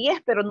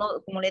 10, pero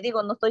no, como le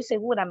digo, no estoy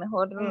segura.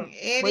 Mejor voy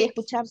a Eric.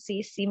 escuchar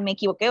si me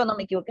equivoqué o no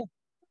me equivoqué.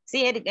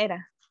 Sí, Eric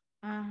era.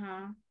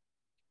 Ajá.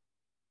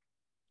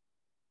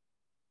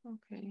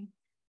 Ok.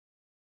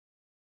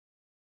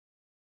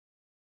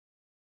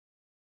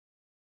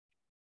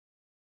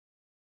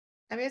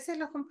 A veces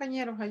los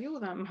compañeros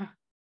ayudan, ma,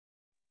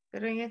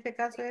 pero en este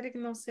caso, Eric,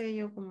 no sé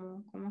yo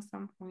cómo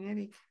estamos con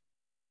Eric.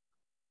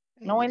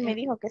 No, él me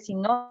dijo que si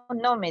no,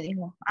 no me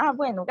dijo. Ah,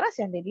 bueno,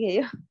 gracias, le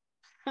dije yo.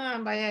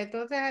 Vaya,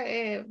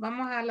 entonces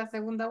vamos a la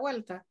segunda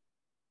vuelta.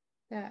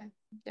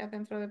 Ya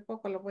dentro de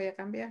poco lo voy a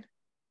cambiar.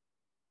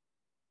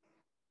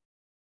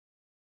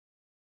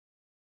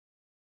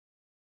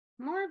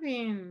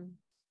 Marvin.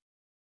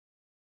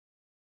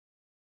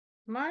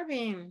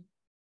 Marvin.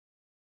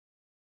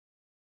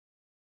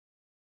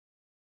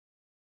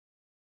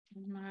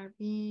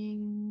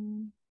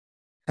 Marvin.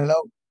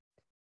 Hello.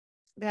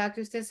 Vea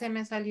que usted se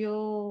me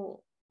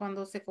salió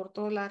cuando se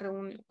cortó la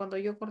reunión, cuando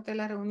yo corté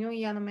la reunión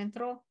y ya no me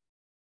entró.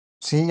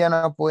 Sí, ya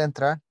no pude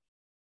entrar.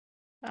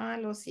 Ah,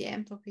 lo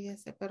siento,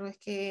 fíjese, pero es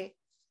que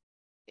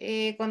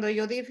cuando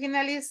yo di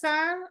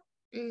finalizar,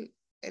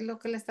 lo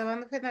que le estaba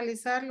dando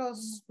finalizar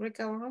los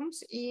breakout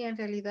rooms y en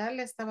realidad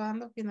le estaba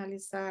dando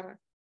finalizar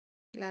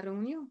la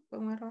reunión. Fue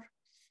un error.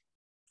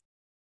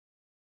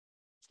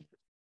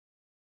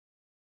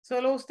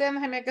 Solo usted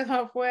no se me quedó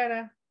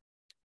afuera.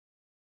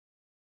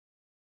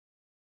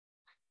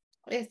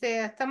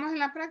 Estamos en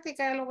la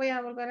práctica, ya lo voy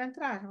a volver a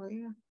entrar,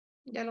 oiga.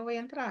 Ya lo voy a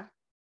entrar.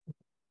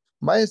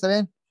 Vaya, está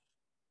bien.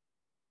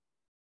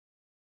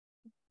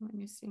 Let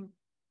me see.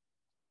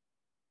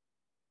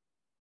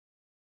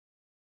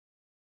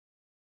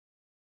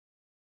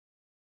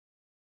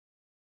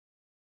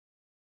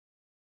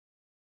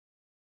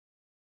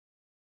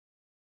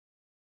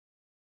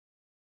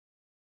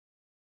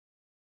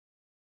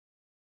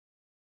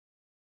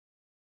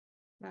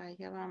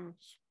 Vaya,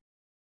 vamos.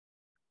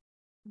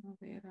 A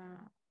ver,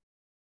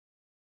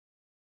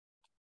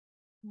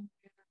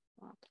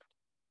 cuatro.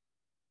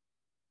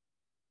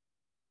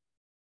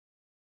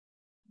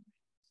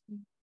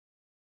 Sí.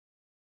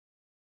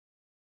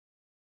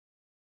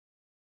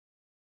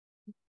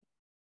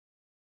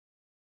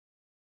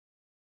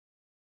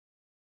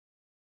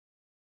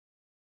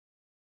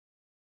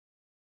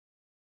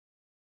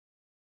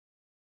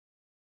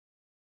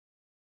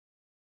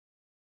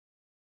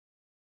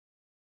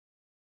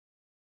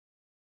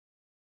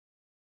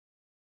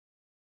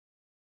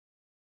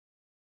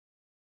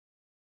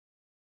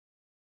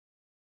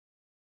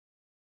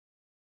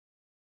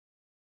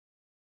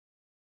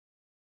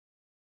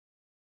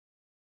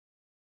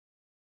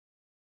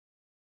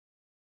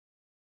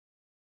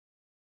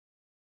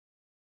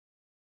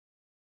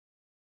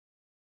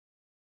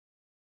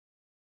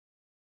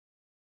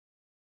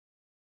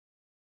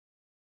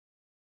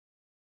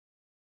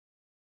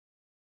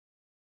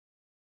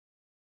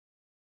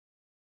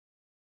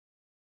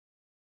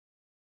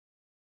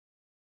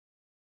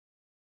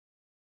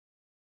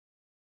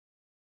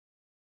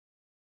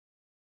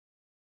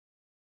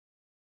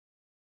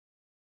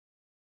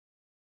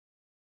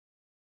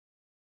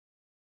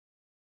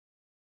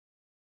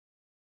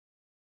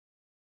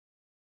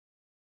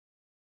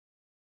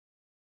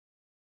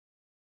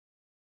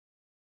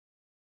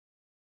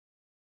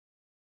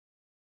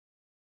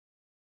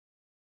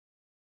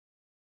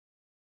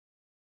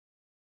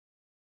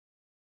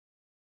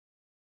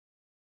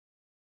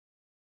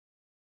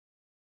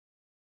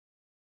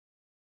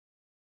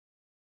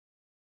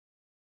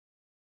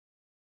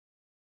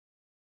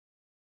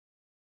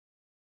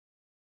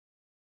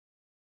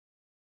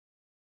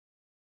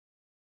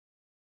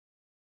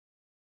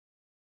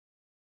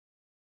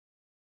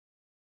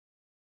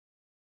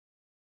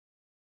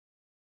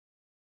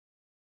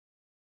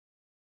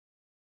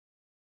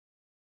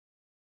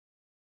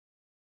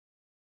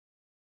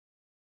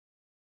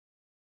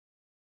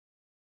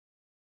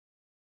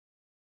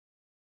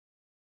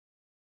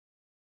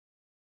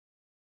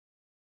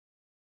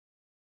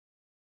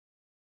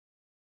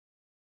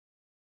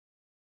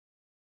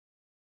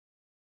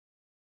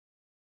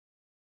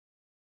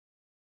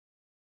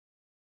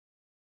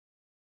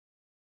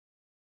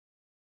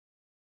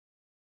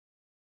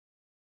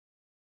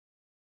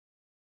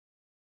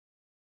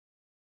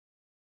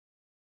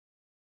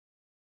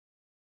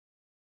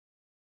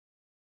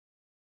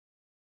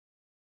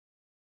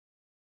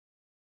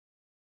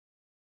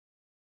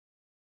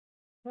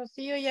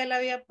 Rocío ya la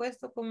había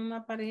puesto con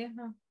una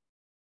pareja,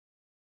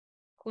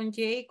 con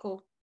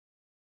Jacob.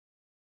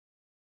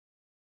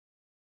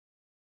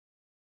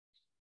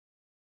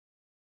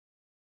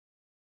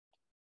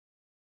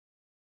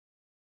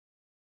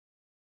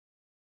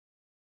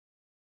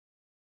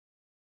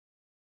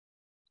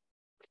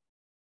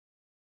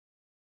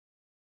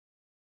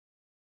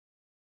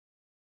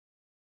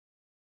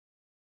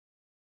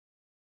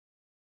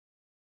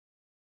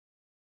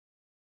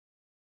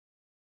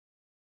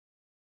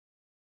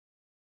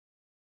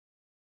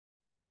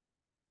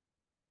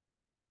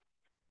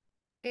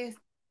 Es-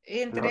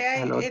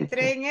 Hello, entré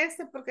teacher. en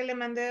este porque le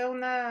mandé a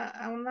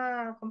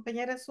una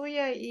compañera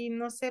suya y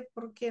no sé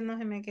por qué no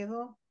se me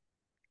quedó.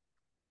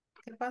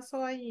 ¿Qué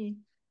pasó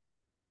allí?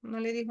 No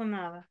le dijo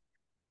nada.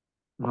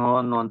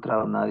 No, no ha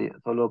entrado nadie,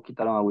 solo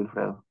quitaron a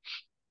Wilfredo.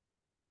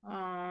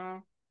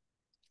 Ah,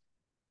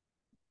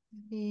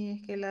 y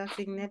es que la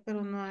asigné,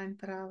 pero no ha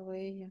entrado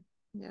ella.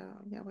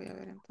 Ya voy a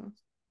ver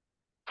entonces.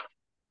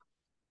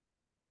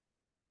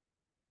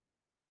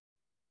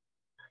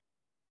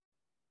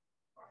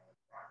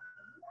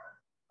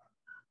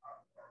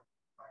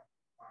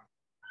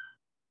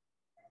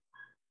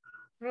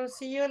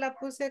 Rocío la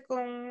puse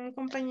con un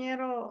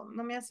compañero,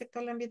 no me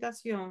aceptó la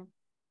invitación.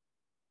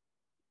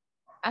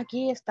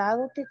 Aquí he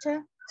estado,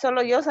 teacher.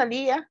 Solo yo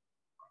salía.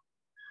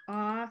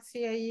 Ah,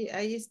 sí,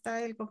 ahí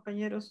está el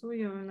compañero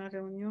suyo en la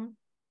reunión.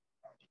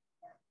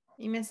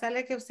 Y me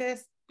sale que usted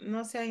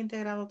no se ha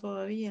integrado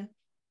todavía.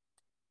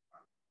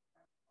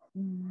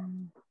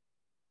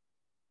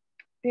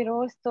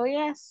 Pero estoy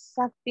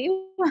activa.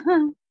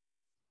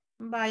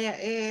 Vaya,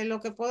 lo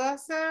que puedo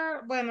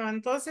hacer, bueno,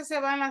 entonces se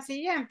va en la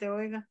siguiente,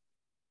 oiga.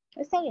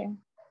 Está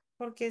bien.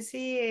 Porque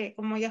sí,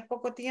 como ya es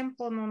poco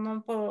tiempo,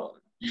 no puedo.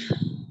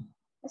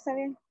 Está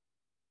bien.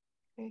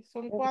 Son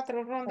Creo que está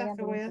 4 rondas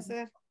que fallando el voy a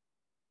internet. hacer.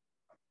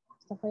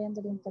 Está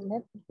fallando el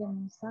internet porque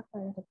me saca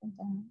de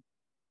repente.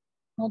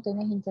 No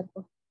tenés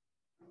internet.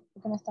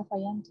 Porque me está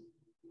fallando.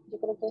 Yo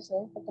creo que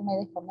eso es porque me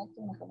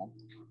desconecto y me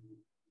conecto.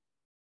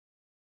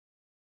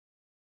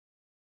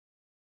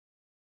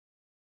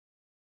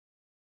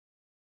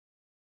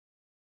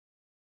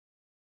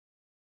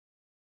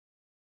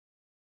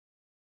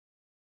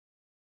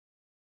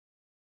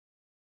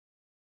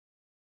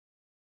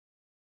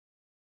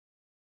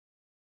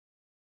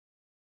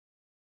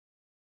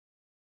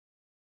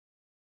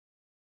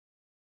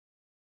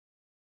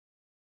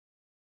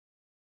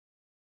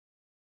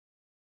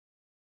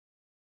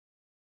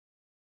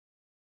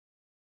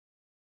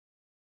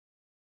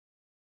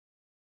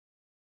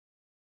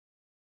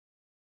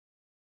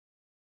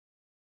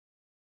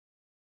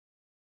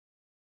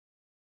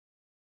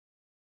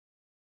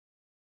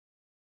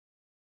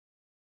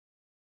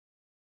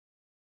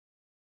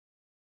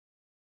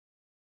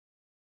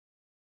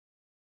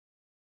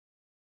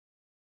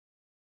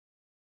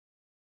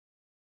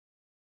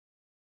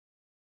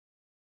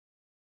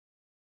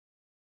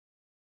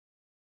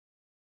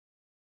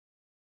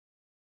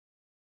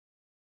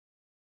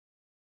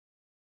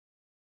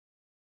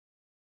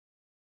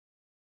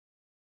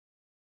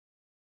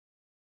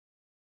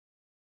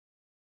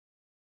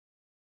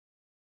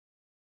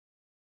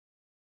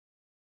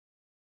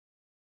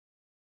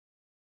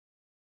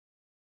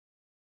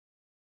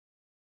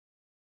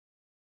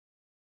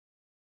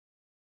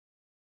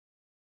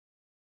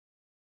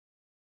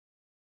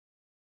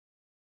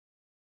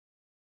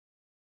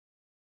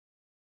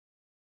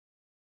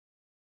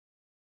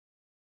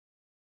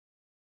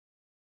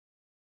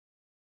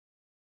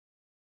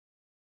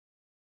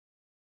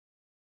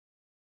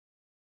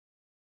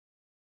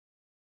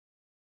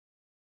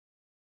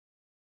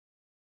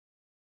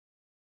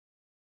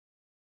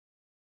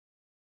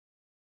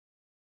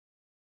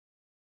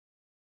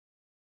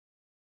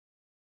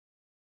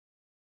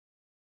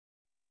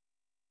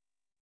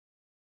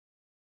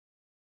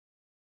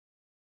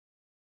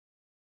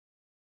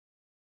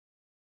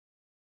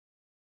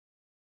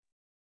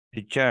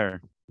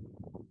 Teacher,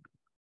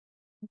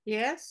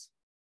 Yes.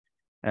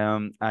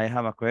 I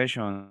have a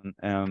question.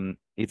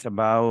 It's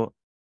about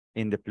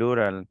in the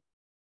plural.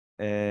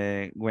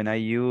 When I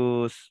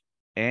use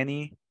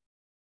any,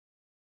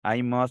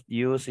 I must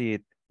use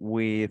it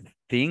with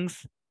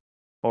things,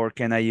 or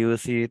can I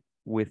use it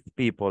with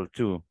people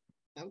too?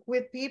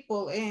 With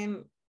people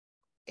and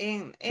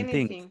And things,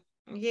 anything.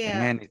 and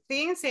Yeah, any.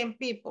 things and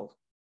people.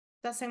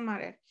 Doesn't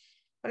matter.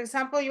 For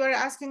example, you are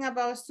asking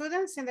about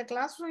students in the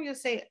classroom. You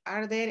say,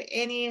 are there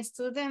any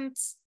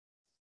students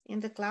in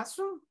the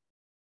classroom?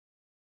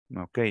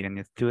 Okay,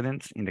 any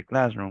students in the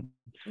classroom?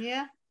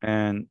 Yeah,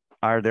 And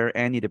are there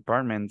any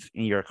departments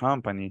in your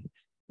company?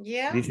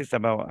 yeah, This is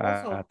about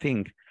a also.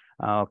 thing.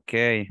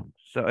 Okay,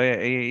 so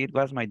it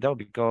was my doubt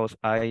because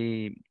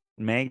I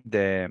made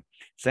the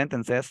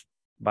sentences,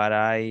 but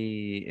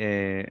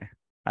I'm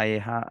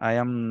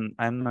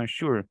not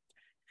sure.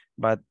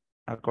 But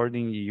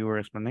according to your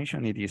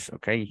explanation, it is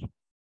okay.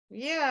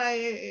 Yeah,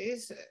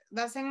 it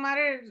doesn't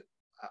matter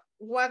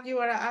what you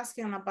are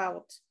asking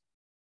about.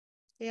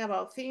 Yeah,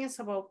 about things,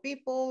 about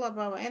people,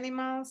 about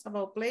animals,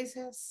 about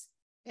places,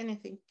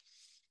 anything.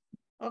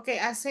 Okay,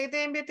 I say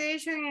the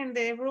invitation in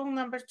the room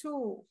number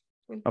 2.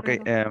 Okay,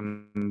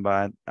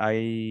 but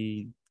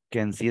I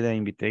can see the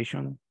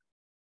invitation.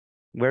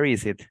 Where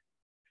is it?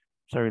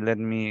 Sorry, let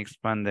me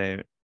expand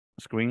the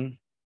screen.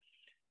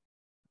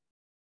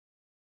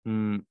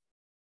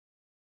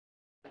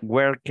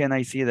 Where can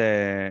I see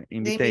the The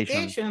invitation?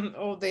 invitation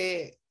or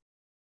the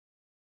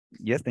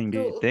Yes, the to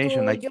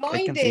invitation. I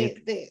join can see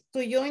it.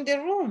 to join the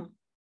room.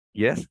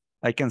 Yes,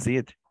 I can see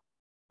it.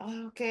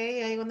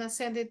 Okay, I'm gonna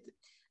send it.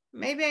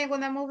 Maybe I'm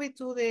gonna move it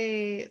to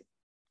the.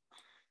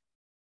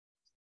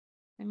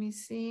 Let me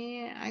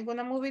see. I'm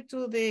gonna move it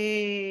to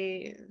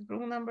the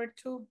room number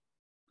 2.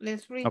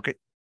 Let's read. Okay.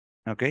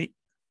 Okay.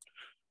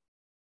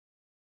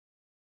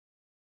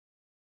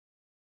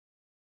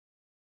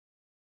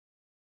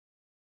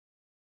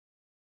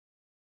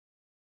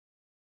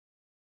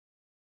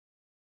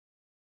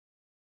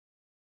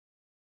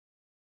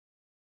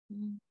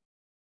 Mm.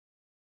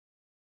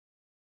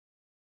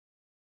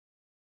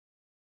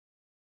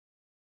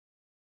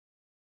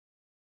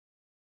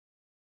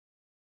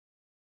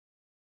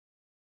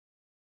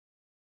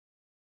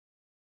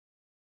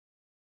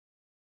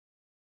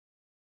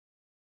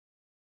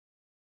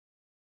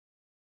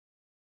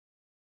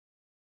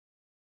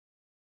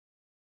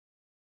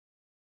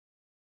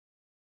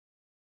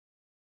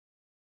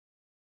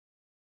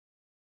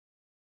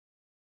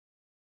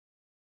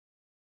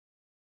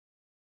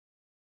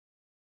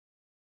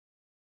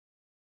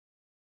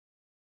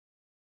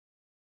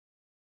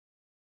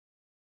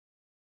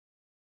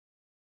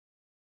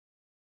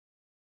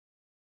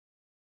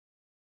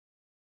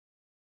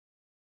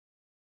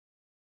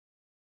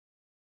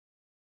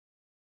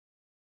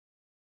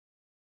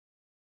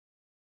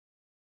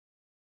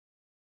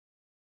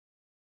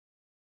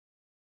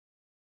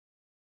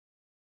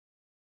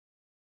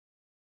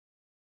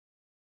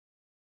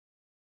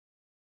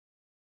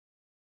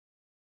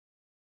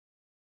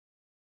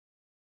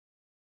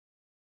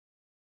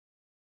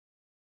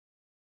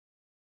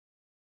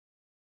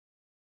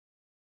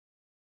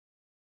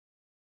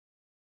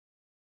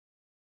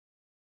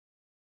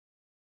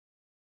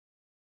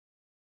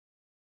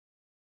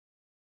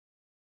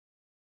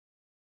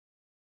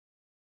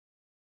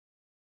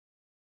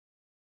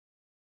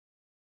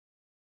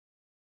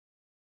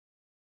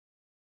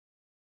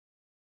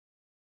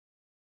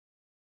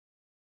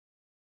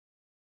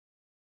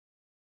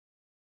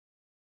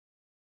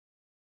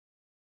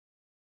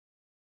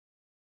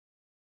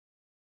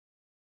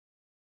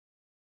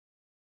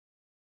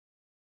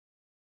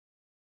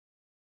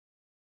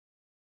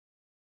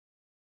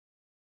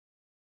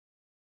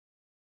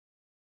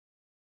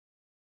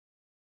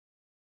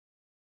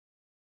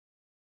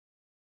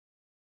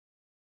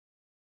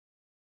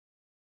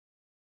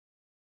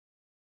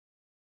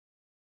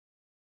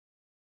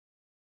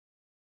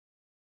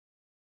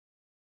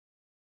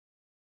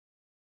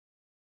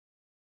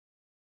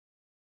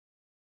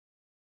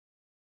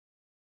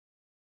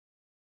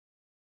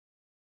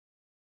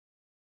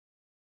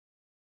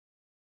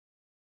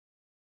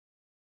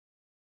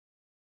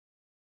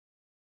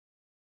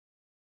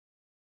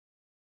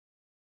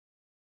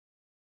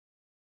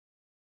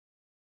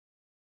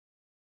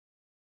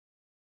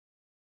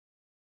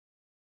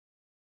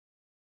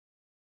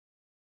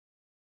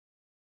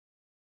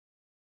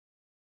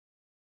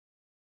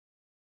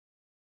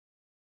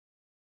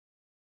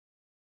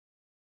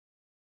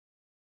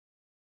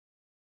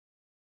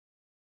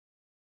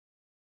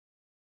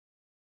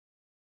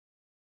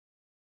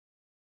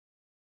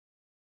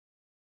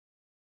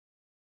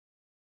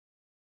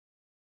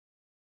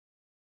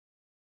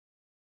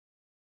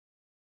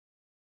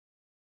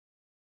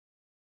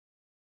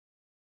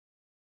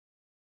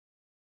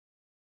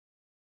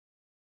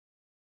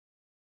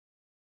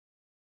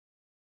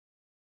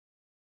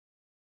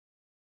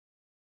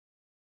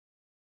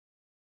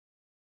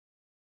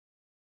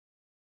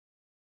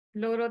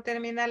 Logró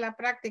terminar la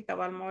práctica,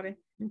 Valmore.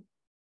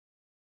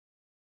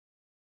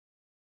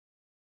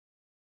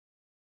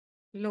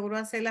 Logró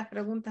hacer las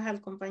preguntas al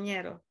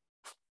compañero.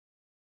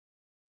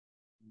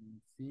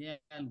 Sí,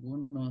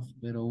 algunos,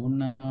 pero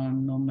una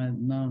no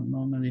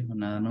me dijo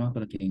nada, no me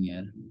acuerdo quién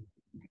era.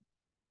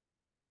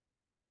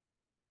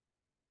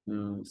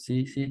 Pero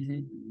sí, sí,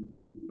 sí.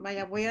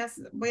 Vaya, voy a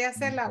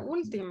hacer la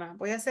última.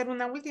 Voy a hacer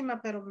una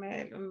última, pero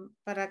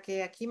para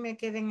que aquí me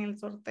quede en el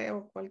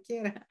sorteo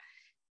cualquiera.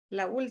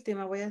 La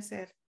última voy a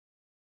hacer.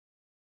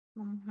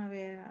 Vamos a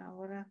ver,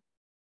 ahora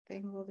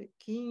tengo de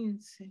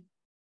 15.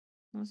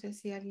 No sé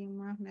si alguien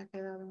más me ha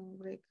quedado en un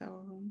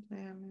breakout room.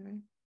 Déjame ver.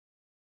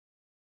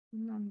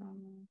 No, no,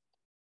 no.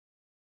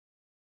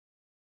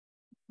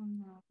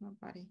 No, no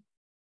paré.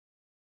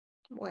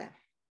 Bueno.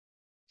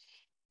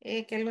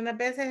 Que algunas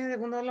veces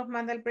uno los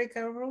manda al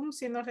breakout room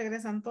si no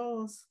regresan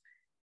todos.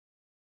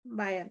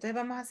 Vaya, entonces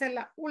vamos a hacer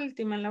la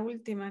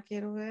última,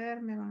 quiero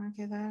ver, me van a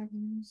quedar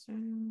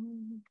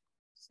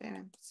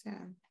 7,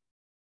 7.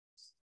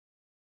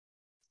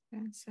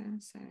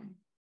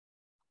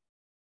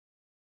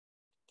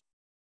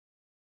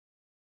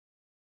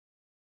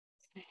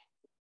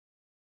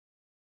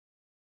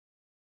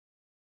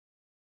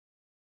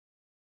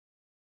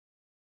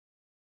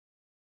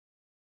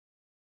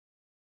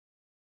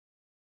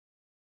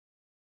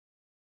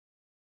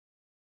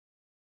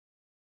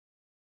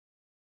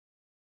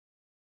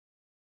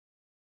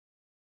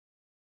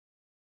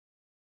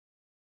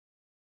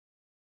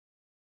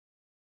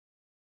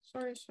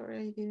 Sorry,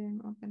 I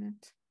didn't open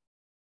it.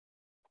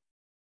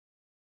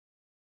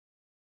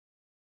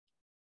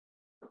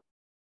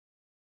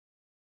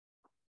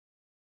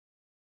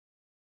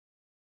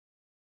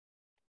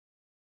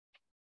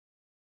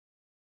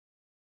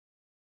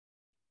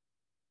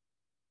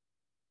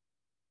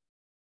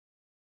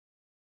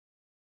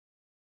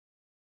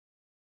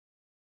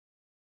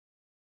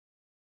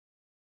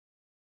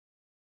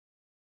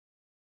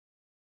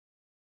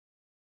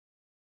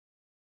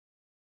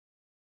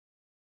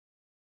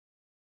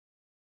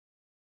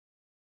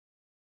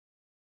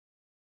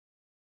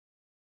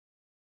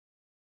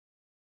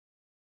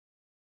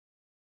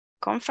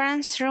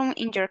 conference room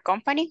in your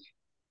company?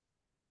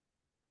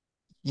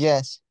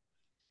 Yes,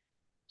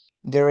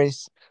 there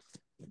is.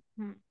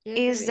 Yes,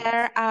 Is there is.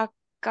 there a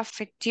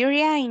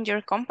cafeteria in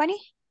your company?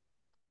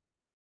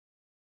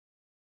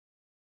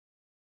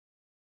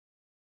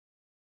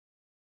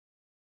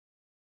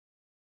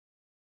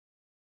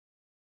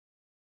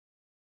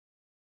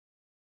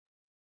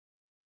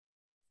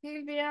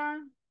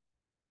 Silvia.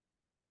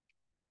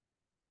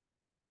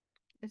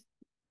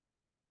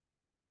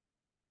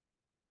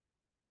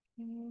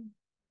 Mm.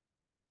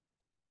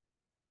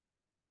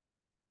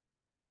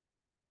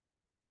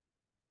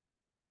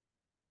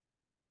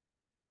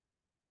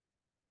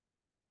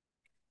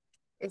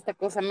 Esta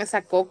cosa me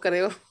sacó,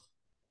 creo.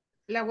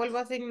 La vuelvo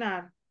a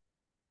asignar.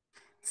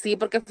 Sí,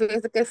 porque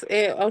fíjese que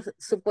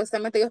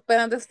supuestamente yo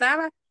esperando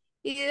estaba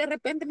y de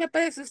repente me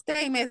aparece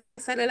usted y me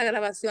sale la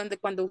grabación de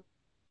cuando...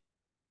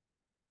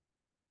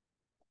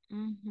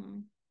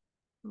 Ujú.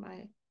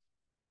 Vale.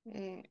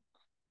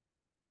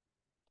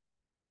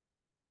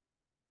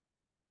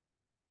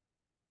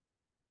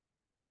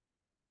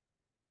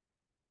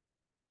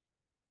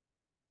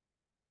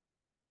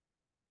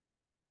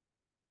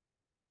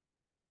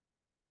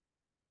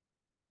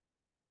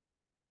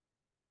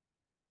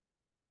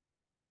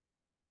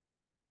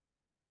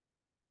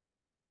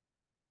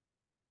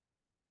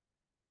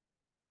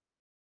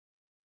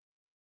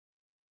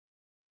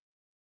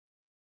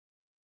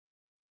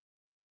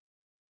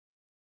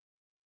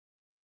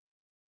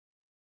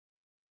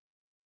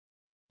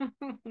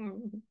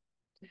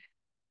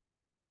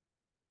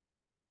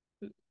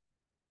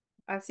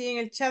 Así en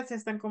el chat se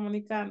están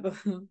comunicando.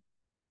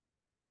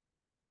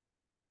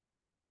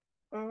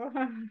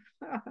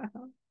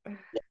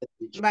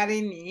 But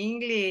in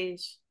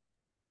English.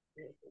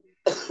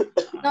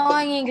 No,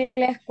 en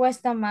inglés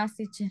cuesta más,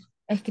 teacher,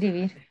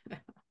 escribir.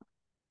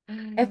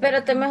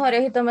 Espero te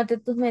mejores y tómate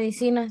tus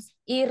medicinas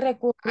y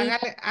recurrir.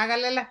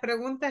 Hágale las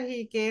preguntas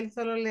y que él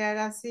solo le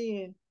haga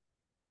así.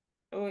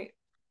 Uy.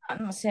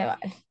 No se va.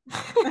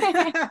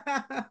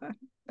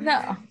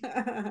 No.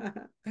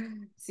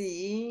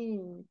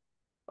 Sí.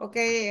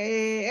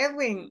 Okay,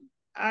 Edwin,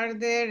 are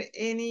there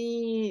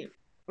any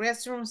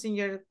restrooms in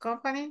your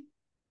company?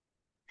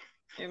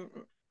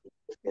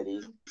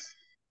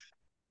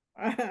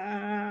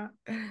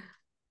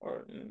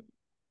 Or-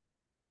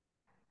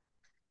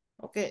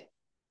 okay,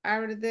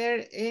 are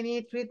there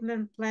any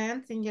treatment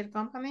plants in your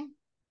company?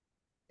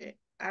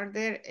 Are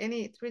there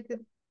any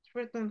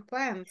treatment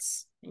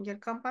plants in your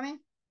company?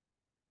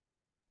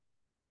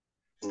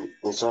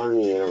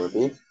 Sorry,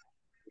 repeat.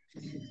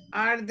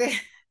 Are there,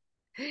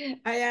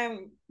 I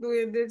am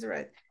doing this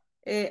right.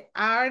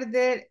 Are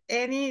there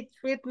any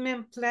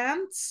treatment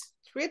plants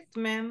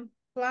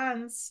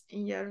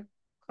in your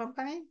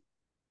company?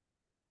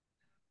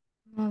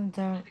 No,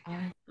 there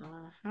are.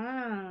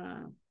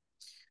 Uh-huh.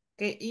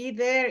 Okay, is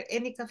there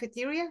any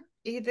cafeteria?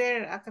 Is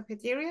there a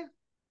cafeteria?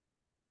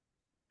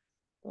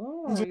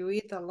 Oh, you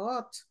eat a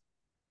lot.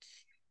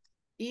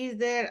 Is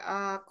there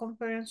a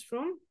conference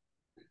room?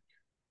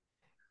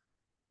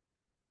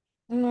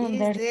 No,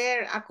 Is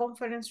there a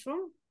conference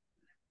room?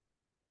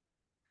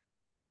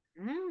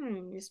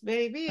 It's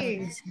very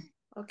big.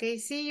 Okay,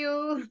 see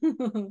you.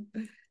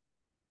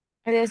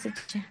 Adiós,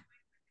 teacher.